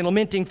weeping and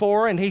lamenting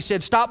for her, and he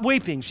said, "Stop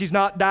weeping. She's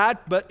not died,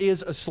 but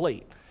is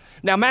asleep."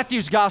 Now,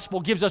 Matthew's gospel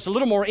gives us a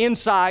little more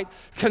insight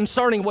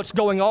concerning what's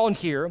going on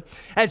here,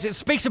 as it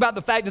speaks about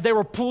the fact that there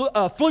were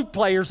flute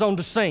players on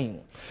the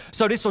scene.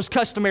 So this was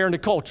customary in the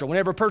culture.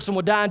 Whenever a person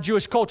would die in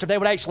Jewish culture, they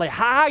would actually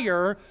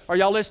hire, are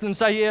y'all listening?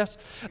 Say yes?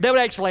 They would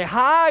actually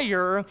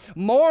hire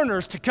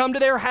mourners to come to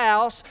their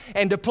house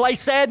and to play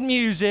sad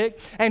music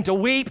and to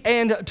weep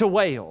and to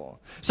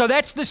wail. So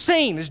that's the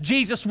scene as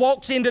Jesus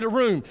walks into the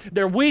room.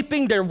 They're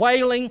weeping, they're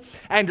wailing,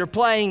 and they're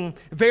playing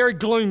very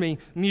gloomy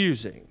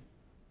music.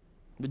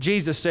 But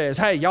Jesus says,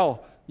 "Hey,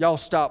 y'all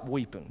stop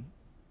weeping."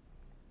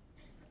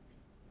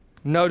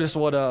 Notice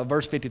what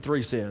verse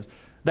 53 says.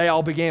 They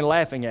all began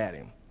laughing at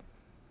him,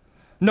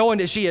 knowing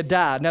that she had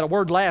died. Now, the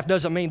word laugh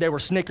doesn't mean they were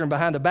snickering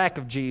behind the back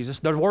of Jesus.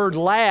 The word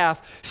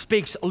laugh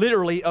speaks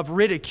literally of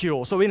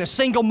ridicule. So in a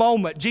single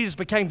moment, Jesus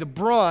became the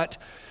brunt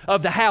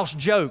of the house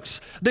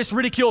jokes. This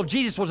ridicule of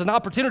Jesus was an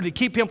opportunity to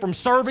keep him from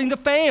serving the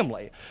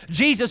family.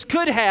 Jesus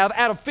could have,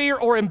 out of fear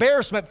or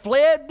embarrassment,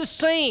 fled the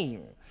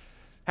scene.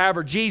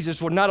 However,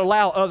 Jesus would not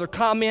allow other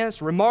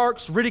comments,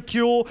 remarks,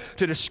 ridicule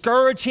to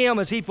discourage him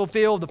as he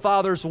fulfilled the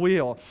Father's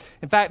will.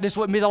 In fact, this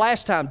wouldn't be the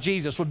last time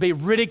Jesus would be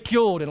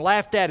ridiculed and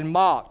laughed at and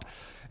mocked.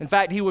 In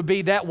fact, he would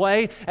be that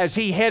way as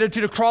he headed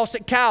to the cross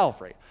at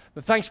Calvary.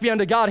 But thanks be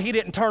unto God, he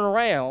didn't turn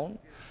around.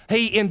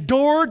 He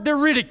endured the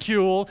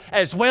ridicule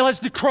as well as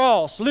the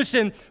cross.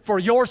 Listen, for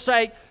your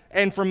sake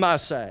and for my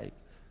sake.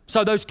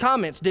 So those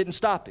comments didn't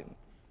stop him.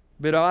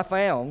 But I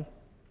found,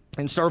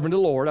 in serving the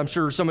Lord, I'm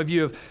sure some of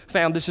you have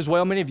found this as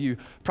well, many of you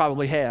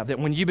probably have, that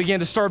when you begin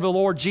to serve the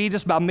Lord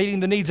Jesus by meeting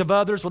the needs of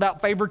others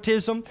without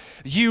favoritism,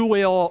 you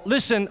will,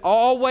 listen,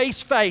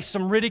 always face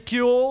some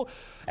ridicule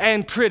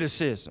and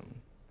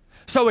criticism.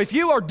 So if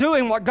you are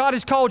doing what God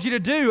has called you to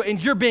do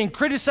and you're being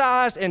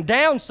criticized and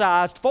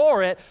downsized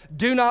for it,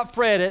 do not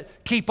fret it,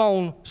 keep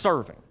on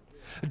serving.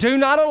 Do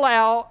not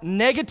allow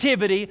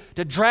negativity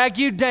to drag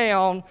you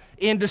down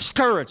in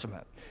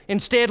discouragement.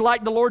 Instead,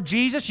 like the Lord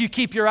Jesus, you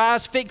keep your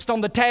eyes fixed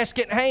on the task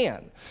at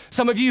hand.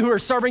 Some of you who are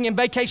serving in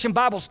Vacation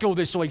Bible School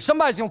this week,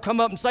 somebody's going to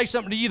come up and say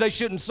something to you they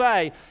shouldn't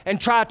say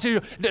and try to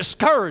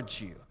discourage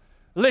you.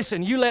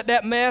 Listen, you let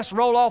that mess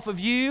roll off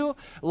of you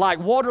like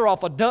water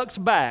off a duck's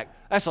back.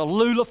 That's a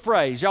Lula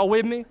phrase. Y'all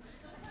with me?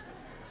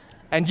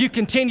 And you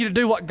continue to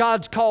do what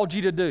God's called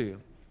you to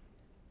do.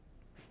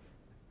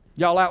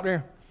 Y'all out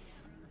there?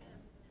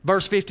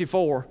 Verse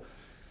 54.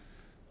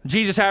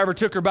 Jesus, however,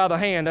 took her by the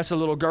hand, that's a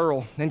little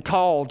girl, and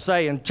called,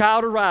 saying,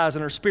 "Child, arise,"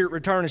 and her spirit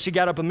returned, and she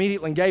got up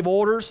immediately and gave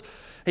orders.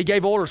 He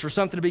gave orders for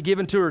something to be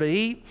given to her to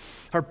eat.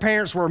 Her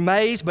parents were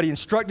amazed, but he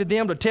instructed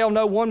them to tell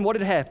no one what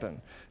had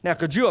happened. Now,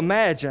 could you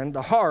imagine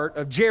the heart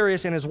of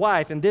Jairus and his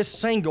wife in this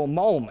single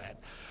moment?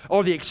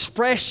 Or the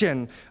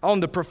expression on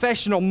the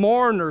professional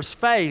mourner's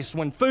face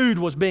when food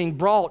was being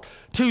brought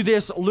to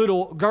this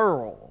little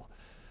girl?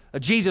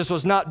 Jesus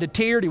was not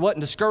deterred. He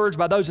wasn't discouraged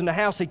by those in the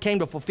house. He came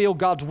to fulfill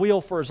God's will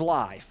for his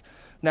life.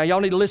 Now, y'all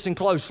need to listen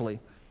closely.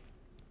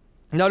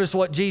 Notice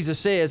what Jesus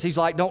says. He's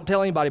like, don't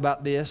tell anybody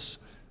about this.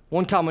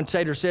 One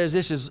commentator says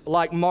this is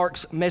like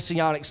Mark's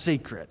messianic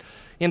secret.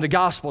 In the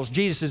Gospels,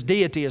 Jesus'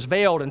 deity is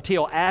veiled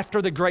until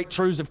after the great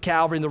truths of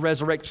Calvary and the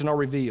resurrection are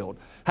revealed.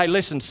 Hey,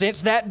 listen,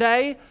 since that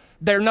day,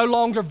 they're no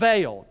longer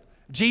veiled.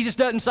 Jesus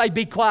doesn't say,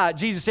 be quiet.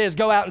 Jesus says,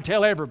 go out and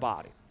tell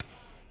everybody.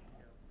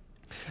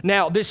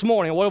 Now, this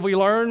morning, what have we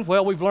learned?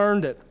 Well, we've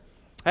learned that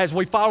as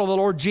we follow the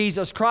Lord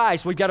Jesus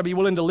Christ, we've got to be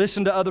willing to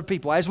listen to other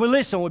people. As we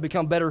listen, we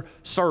become better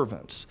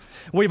servants.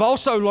 We've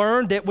also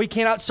learned that we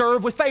cannot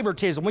serve with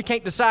favoritism. We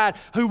can't decide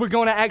who we're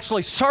going to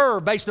actually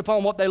serve based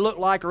upon what they look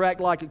like or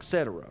act like,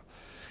 etc.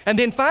 And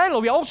then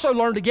finally, we also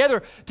learned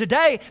together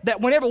today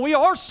that whenever we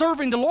are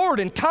serving the Lord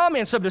and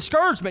comments of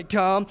discouragement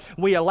come,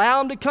 we allow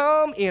them to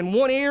come in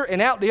one ear and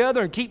out the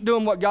other and keep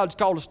doing what God's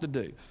called us to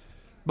do.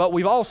 But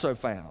we've also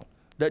found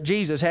that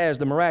Jesus has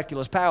the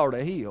miraculous power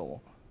to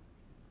heal.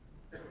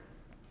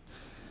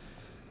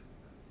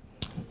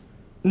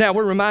 Now,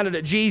 we're reminded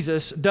that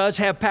Jesus does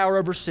have power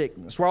over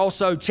sickness. We're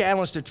also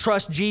challenged to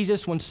trust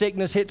Jesus when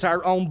sickness hits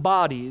our own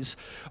bodies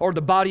or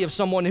the body of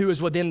someone who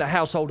is within the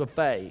household of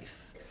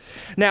faith.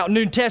 Now,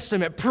 New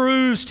Testament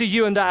proves to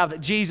you and I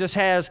that Jesus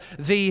has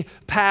the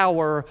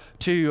power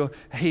to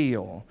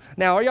heal.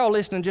 Now, are y'all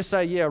listening? Just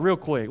say, yeah, real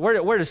quick.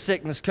 Where does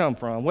sickness come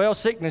from? Well,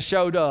 sickness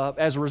showed up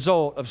as a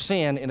result of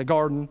sin in the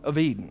Garden of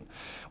Eden.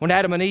 When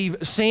Adam and Eve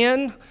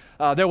sinned,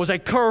 there was a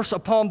curse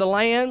upon the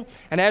land,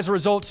 and as a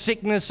result,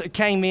 sickness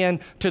came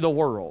into the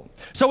world.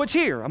 So it's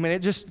here. I mean, it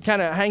just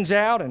kind of hangs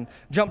out and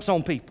jumps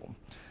on people.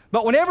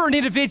 But whenever an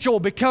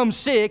individual becomes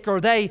sick or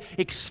they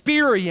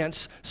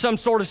experience some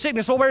sort of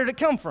sickness, well, where did it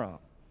come from?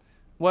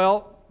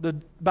 Well, the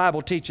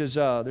Bible teaches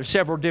there's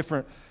several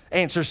different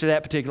answers to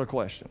that particular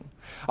question.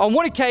 On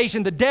one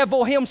occasion, the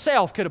devil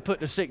himself could have put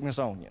the sickness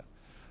on you.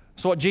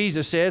 That's what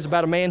Jesus says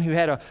about a man who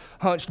had a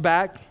hunched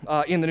back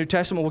in the New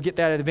Testament. We'll get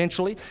that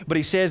eventually. But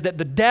he says that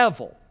the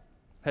devil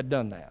had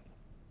done that.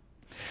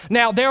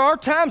 Now, there are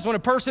times when a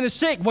person is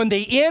sick, when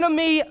the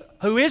enemy,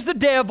 who is the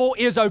devil,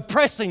 is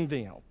oppressing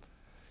them.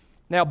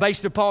 Now,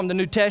 based upon the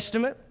New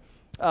Testament,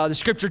 the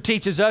Scripture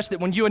teaches us that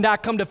when you and I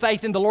come to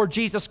faith in the Lord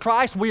Jesus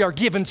Christ, we are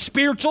given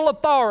spiritual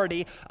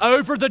authority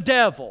over the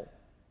devil.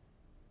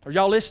 Are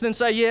y'all listening?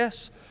 Say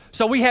yes.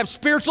 So we have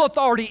spiritual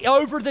authority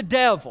over the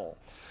devil.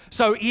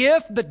 So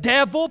if the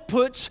devil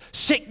puts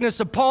sickness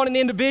upon an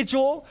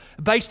individual,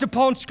 based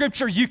upon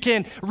Scripture, you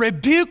can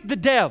rebuke the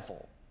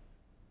devil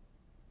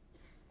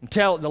and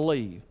tell it to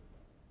leave.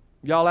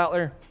 Y'all out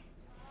there?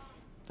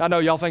 I know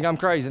y'all think I'm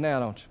crazy now,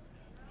 don't you?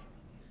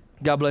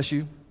 God bless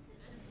you.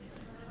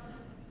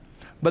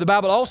 But the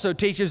Bible also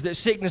teaches that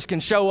sickness can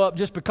show up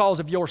just because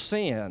of your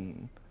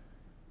sin.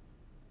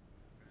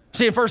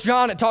 See, in 1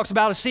 John, it talks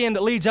about a sin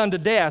that leads unto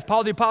death.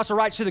 Paul the Apostle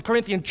writes to the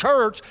Corinthian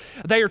church,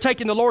 they are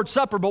taking the Lord's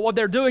Supper, but what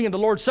they're doing in the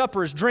Lord's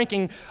Supper is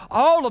drinking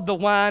all of the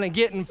wine and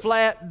getting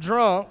flat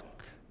drunk,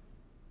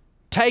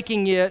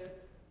 taking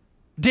it,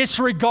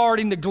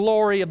 disregarding the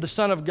glory of the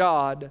Son of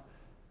God.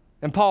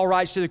 And Paul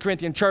writes to the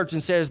Corinthian church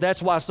and says,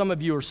 that's why some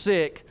of you are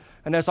sick,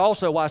 and that's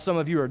also why some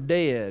of you are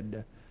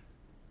dead,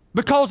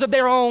 because of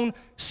their own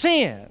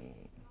sin.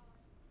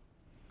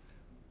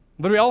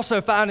 But we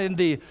also find in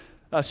the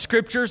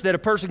Scriptures that a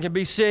person can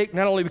be sick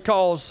not only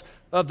because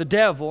of the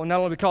devil, and not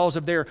only because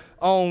of their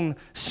own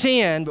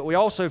sin, but we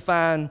also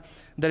find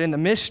that in the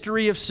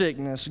mystery of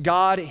sickness,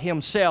 God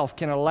Himself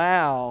can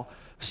allow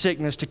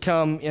sickness to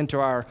come into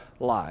our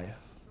life.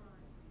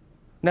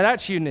 Now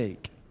that's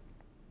unique.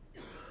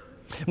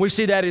 We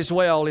see that as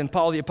well in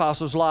Paul the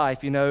Apostle's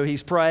life. You know,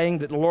 he's praying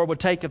that the Lord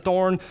would take the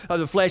thorn of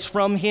the flesh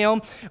from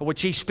him,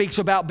 which he speaks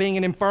about being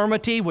an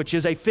infirmity, which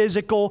is a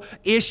physical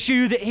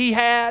issue that he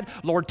had.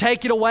 Lord,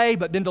 take it away.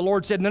 But then the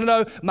Lord said,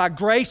 no, my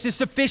grace is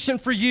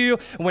sufficient for you.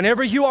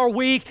 Whenever you are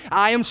weak,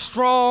 I am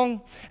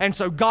strong. And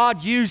so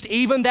God used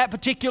even that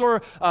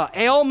particular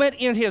ailment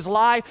in his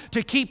life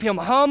to keep him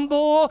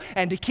humble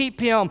and to keep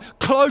him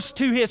close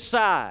to his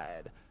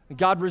side.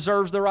 God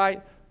reserves the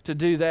right to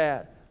do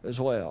that as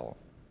well.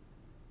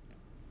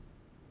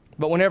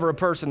 But whenever a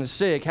person is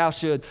sick, how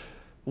should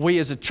we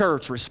as a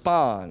church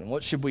respond?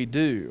 What should we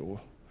do?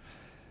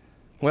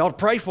 We ought to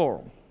pray for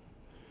them.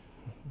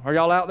 Are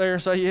y'all out there?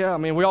 Say, yeah. I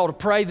mean, we ought to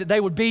pray that they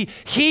would be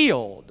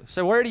healed.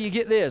 So where do you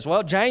get this?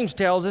 Well, James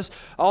tells us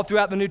all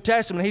throughout the New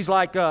Testament, he's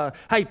like,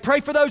 hey, pray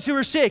for those who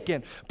are sick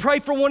and pray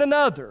for one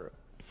another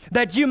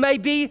that you may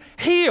be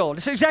healed.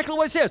 It's exactly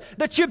what it says,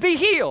 that you be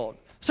healed.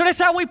 So that's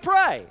how we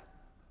pray.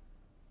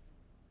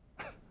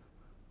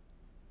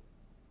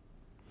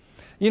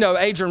 You know,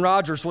 Adrian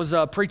Rogers was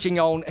preaching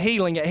on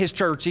healing at his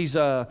church. He's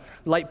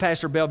late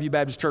pastor of Bellevue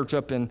Baptist Church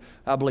up in,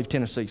 I believe,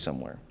 Tennessee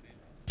somewhere.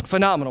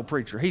 Phenomenal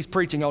preacher. He's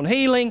preaching on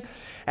healing,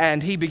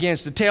 and he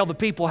begins to tell the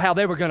people how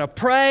they were going to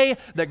pray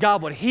that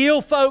God would heal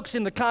folks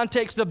in the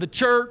context of the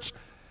church.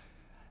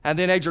 And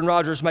then Adrian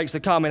Rogers makes the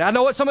comment, I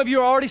know what some of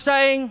you are already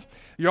saying.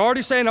 You're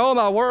already saying, oh,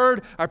 my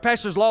word, our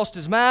pastor's lost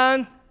his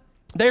mind.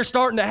 They're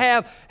starting to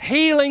have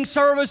healing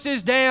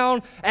services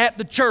down at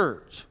the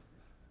church.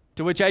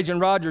 To which Agent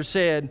Rogers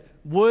said,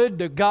 would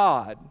to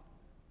God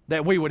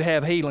that we would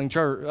have healing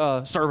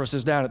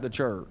services down at the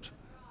church.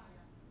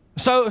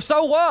 So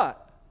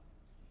what?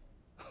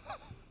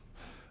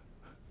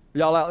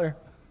 Y'all out there?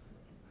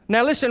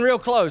 Now listen real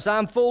close.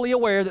 I'm fully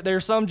aware that there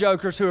are some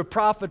jokers who are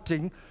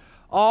profiting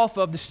off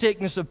of the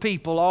sickness of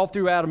people all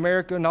throughout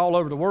America and all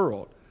over the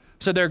world.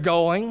 So they're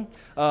going,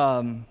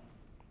 how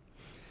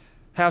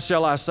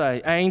shall I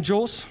say,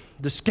 angels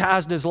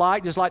disguised as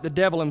light, just like the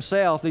devil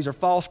himself. These are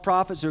false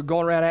prophets who are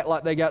going around acting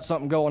like they got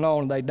something going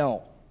on and they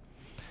don't.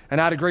 And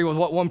I'd agree with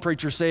what one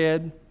preacher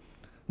said.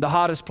 The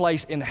hottest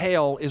place in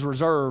hell is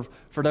reserved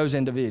for those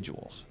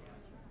individuals.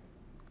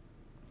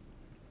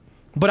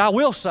 But I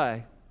will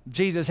say,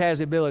 Jesus has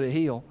the ability to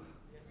heal,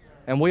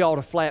 and we ought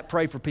to flat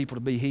pray for people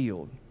to be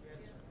healed.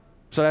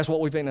 So that's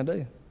what we're fixing to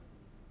do.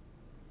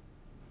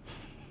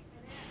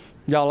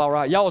 Y'all all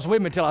right? Y'all was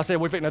with me until I said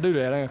we're fixing to do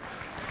that.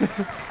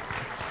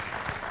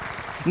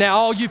 Now,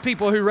 all you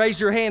people who raised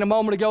your hand a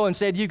moment ago and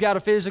said you got a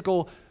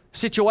physical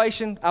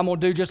situation, I'm going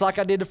to do just like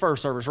I did the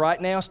first service. Right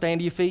now, stand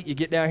to your feet. You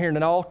get down here in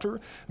an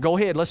altar. Go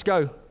ahead. Let's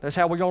go. That's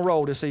how we're going to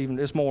roll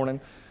this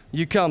morning.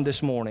 You come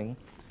this morning.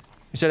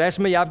 You say, that's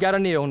me. I've got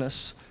an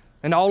illness.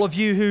 And all of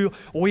you who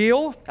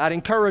will, I'd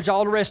encourage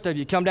all the rest of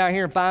you, come down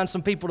here and find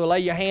some people to lay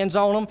your hands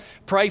on them,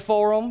 pray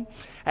for them,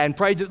 and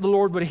pray that the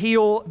Lord would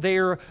heal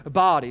their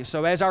bodies.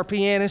 So as our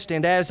pianist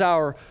and as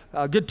our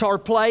guitar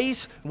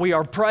plays, we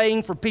are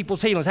praying for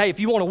people's healings. Hey, if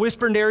you want to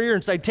whisper in their ear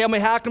and say, tell me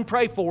how I can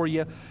pray for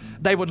you,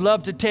 they would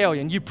love to tell you,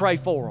 and you pray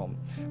for them.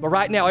 But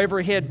right now,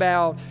 every head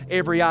bowed,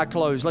 every eye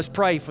closed. Let's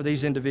pray for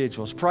these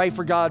individuals. Pray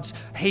for God's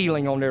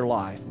healing on their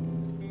life.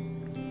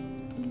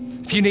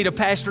 If you need a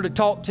pastor to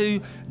talk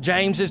to,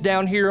 James is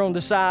down here on the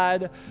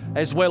side,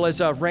 as well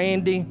as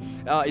Randy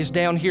is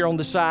down here on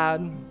the side.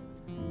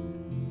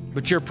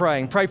 But you're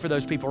praying. Pray for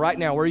those people right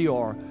now where you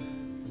are.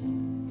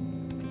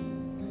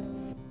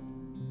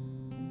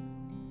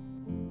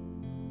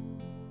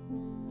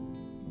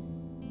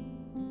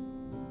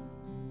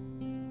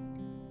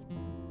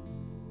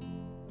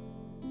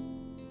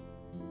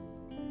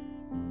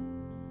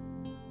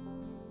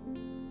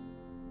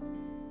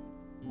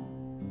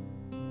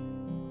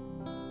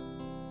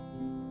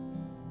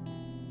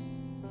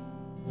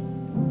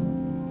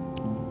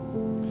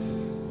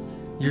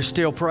 You're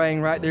still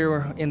praying right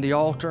there in the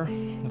altar.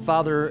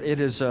 Father, it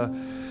is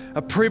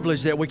a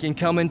privilege that we can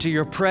come into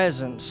your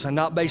presence, and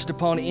not based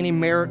upon any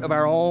merit of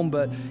our own,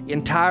 but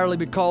entirely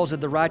because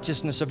of the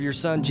righteousness of your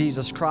Son,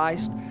 Jesus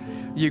Christ.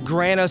 You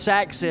grant us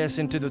access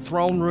into the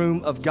throne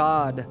room of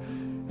God.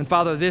 And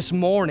Father, this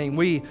morning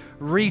we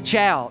reach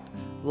out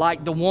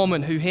like the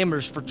woman who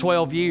hemorrhaged for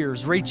 12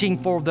 years, reaching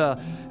for the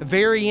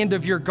very end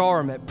of your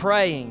garment,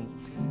 praying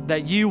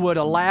that you would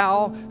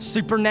allow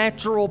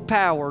supernatural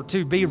power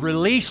to be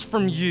released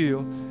from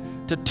you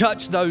to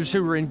touch those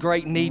who are in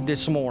great need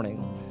this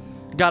morning.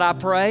 God, I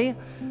pray,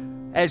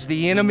 as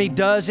the enemy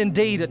does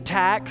indeed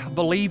attack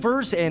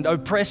believers and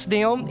oppress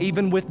them,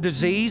 even with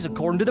disease,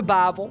 according to the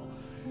Bible,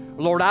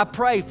 Lord, I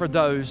pray for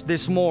those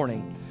this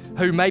morning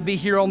who may be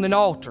here on the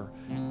altar.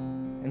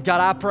 And God,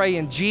 I pray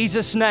in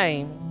Jesus'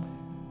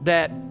 name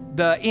that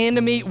the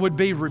enemy would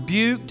be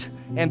rebuked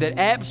and that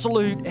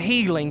absolute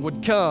healing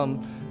would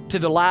come to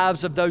the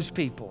lives of those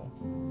people.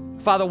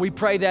 Father, we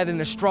pray that in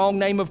the strong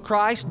name of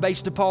Christ,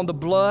 based upon the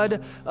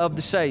blood of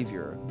the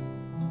Savior.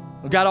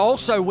 God,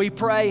 also we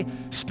pray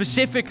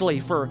specifically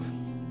for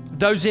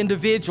those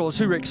individuals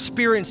who are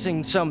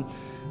experiencing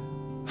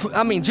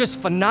just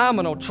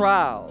phenomenal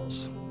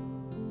trials.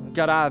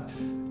 God, I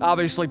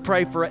obviously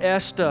pray for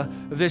Esther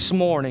this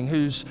morning,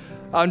 who's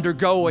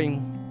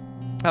undergoing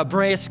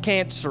breast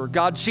cancer.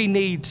 God, she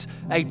needs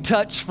a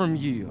touch from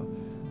you.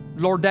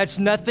 Lord, that's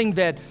nothing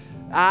that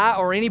I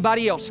or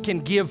anybody else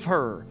can give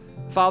her.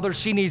 Father,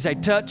 she needs a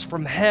touch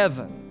from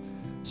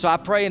heaven. So I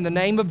pray in the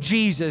name of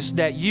Jesus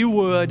that you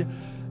would,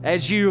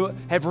 as you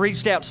have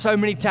reached out so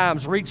many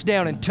times, reach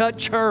down and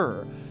touch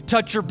her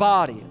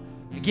body,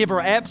 give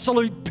her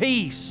absolute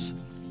peace.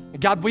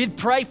 God, we'd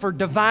pray for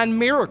divine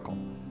miracle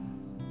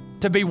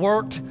to be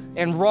worked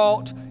and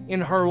wrought in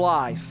her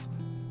life.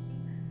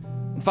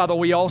 And Father,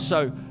 we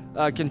also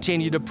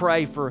continue to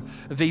pray for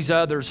these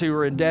others who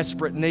are in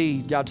desperate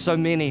need. God, so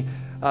many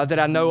that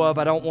I know of.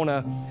 I don't want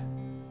to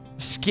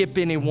skip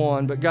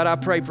anyone, but God, I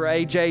pray for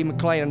A.J.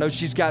 McLean. I know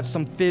she's got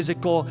some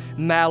physical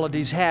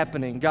maladies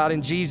happening. God,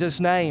 in Jesus'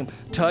 name,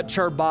 touch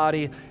her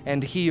body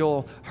and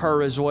heal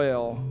her as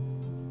well.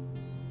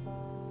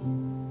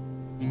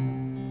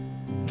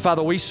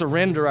 Father, we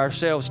surrender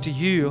ourselves to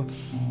you.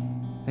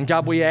 And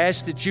God, we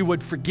ask that you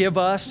would forgive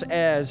us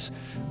as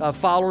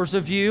followers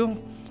of you,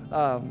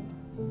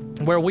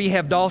 where we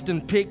have often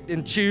picked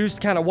and choose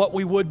kind of what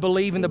we would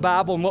believe in the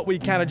Bible and what we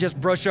kind of just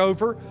brush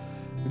over.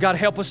 God,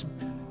 help us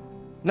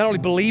not only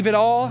believe it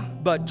all,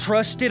 but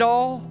trust it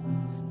all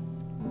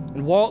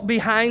and walk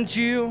behind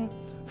you,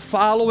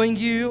 following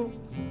you.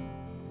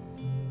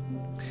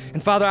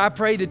 And Father, I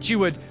pray that you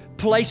would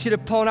place it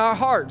upon our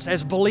hearts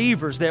as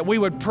believers, that we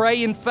would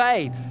pray in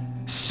faith,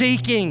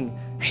 seeking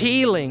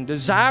healing,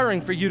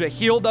 desiring for you to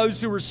heal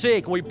those who are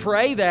sick. We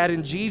pray that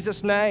in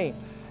Jesus' name.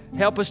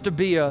 Help us to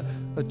be a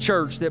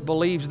church that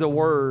believes the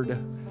Word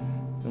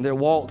and that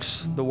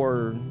walks the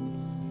Word.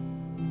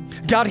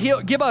 God,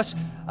 give us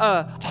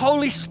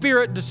Holy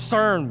Spirit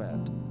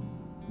discernment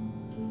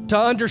to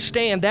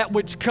understand that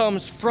which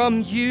comes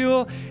from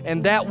you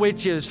and that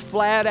which is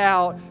flat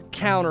out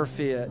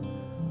counterfeit.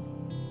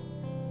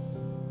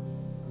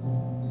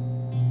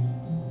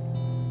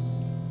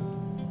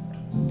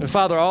 And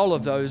Father, all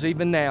of those,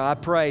 even now, I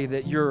pray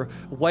that your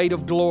weight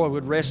of glory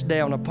would rest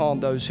down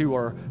upon those who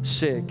are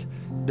sick,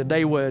 that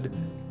they would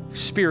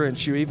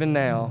experience you even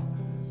now,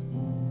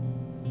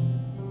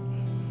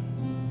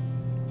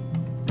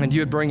 and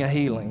you would bring a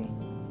healing.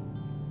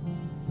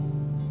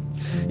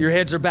 Your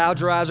heads are bowed,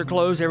 your eyes are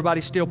closed.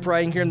 Everybody's still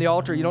praying here in the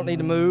altar. You don't need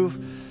to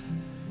move.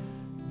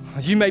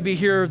 You may be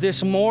here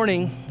this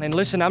morning, and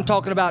listen, I'm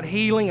talking about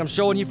healing. I'm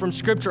showing you from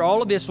Scripture.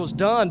 All of this was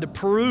done to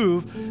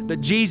prove that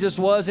Jesus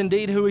was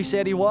indeed who He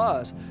said He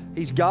was.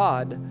 He's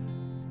God.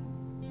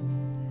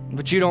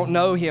 But you don't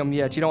know Him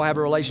yet. You don't have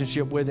a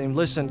relationship with Him.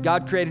 Listen,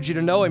 God created you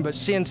to know Him, but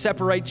sin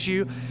separates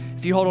you.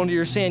 If you hold on to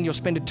your sin, you'll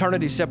spend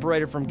eternity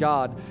separated from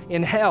God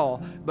in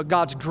hell. But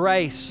God's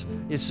grace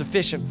is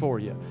sufficient for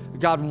you.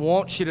 God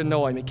wants you to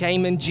know Him. He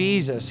came in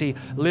Jesus. He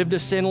lived a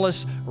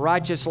sinless,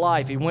 righteous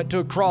life. He went to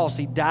a cross.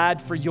 He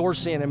died for your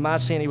sin and my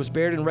sin. He was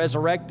buried and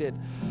resurrected.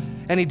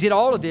 And He did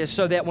all of this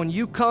so that when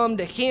you come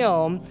to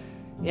Him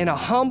in a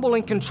humble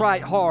and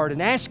contrite heart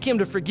and ask Him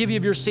to forgive you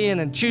of your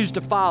sin and choose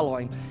to follow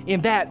Him,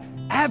 in that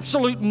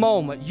absolute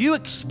moment, you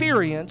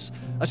experience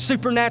a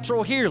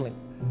supernatural healing.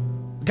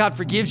 God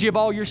forgives you of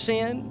all your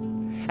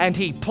sin, and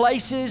He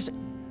places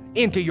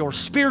into your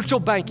spiritual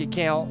bank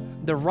account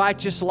the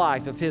righteous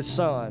life of His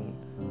Son.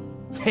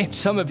 And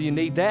some of you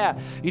need that.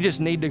 You just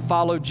need to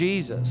follow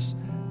Jesus.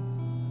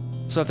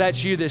 So if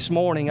that's you this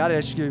morning, I'd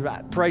ask you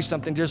to pray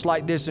something just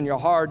like this in your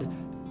heart.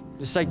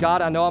 Just say,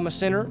 God, I know I'm a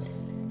sinner,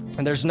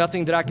 and there's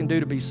nothing that I can do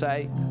to be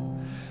saved.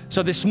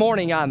 So this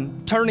morning,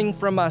 I'm turning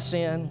from my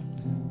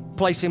sin,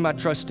 placing my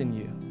trust in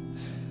you.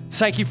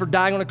 Thank you for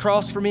dying on the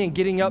cross for me and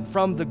getting up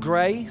from the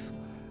grave.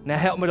 Now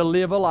help me to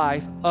live a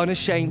life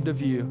unashamed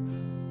of you.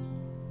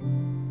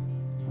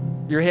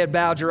 Your head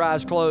bowed, your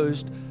eyes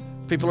closed.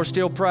 People are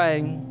still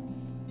praying.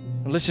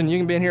 And listen, you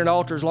can be in here at the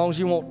altar as long as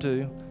you want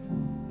to.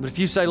 But if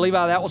you say,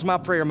 Levi, that was my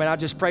prayer, man, I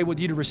just pray with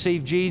you to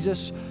receive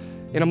Jesus.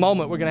 In a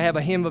moment, we're going to have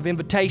a hymn of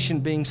invitation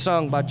being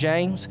sung by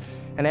James.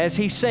 And as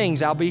he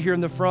sings, I'll be here in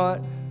the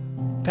front.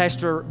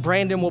 Pastor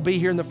Brandon will be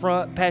here in the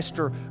front.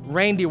 Pastor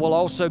Randy will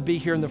also be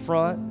here in the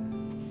front.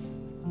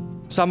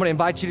 So I'm going to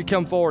invite you to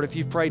come forward if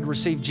you've prayed to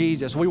receive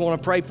Jesus. We want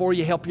to pray for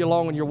you, help you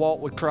along in your walk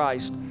with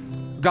Christ.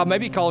 God may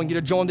be calling you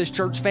to join this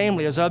church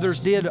family as others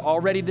did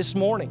already this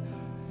morning.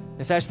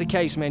 If that's the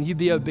case, man, you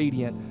be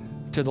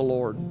obedient to the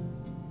Lord.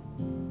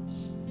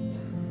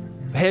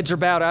 Heads are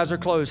bowed, eyes are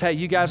closed. Hey,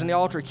 you guys on the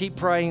altar, keep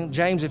praying.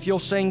 James, if you'll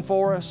sing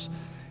for us.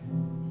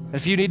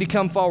 If you need to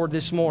come forward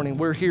this morning,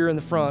 we're here in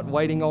the front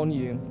waiting on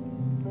you.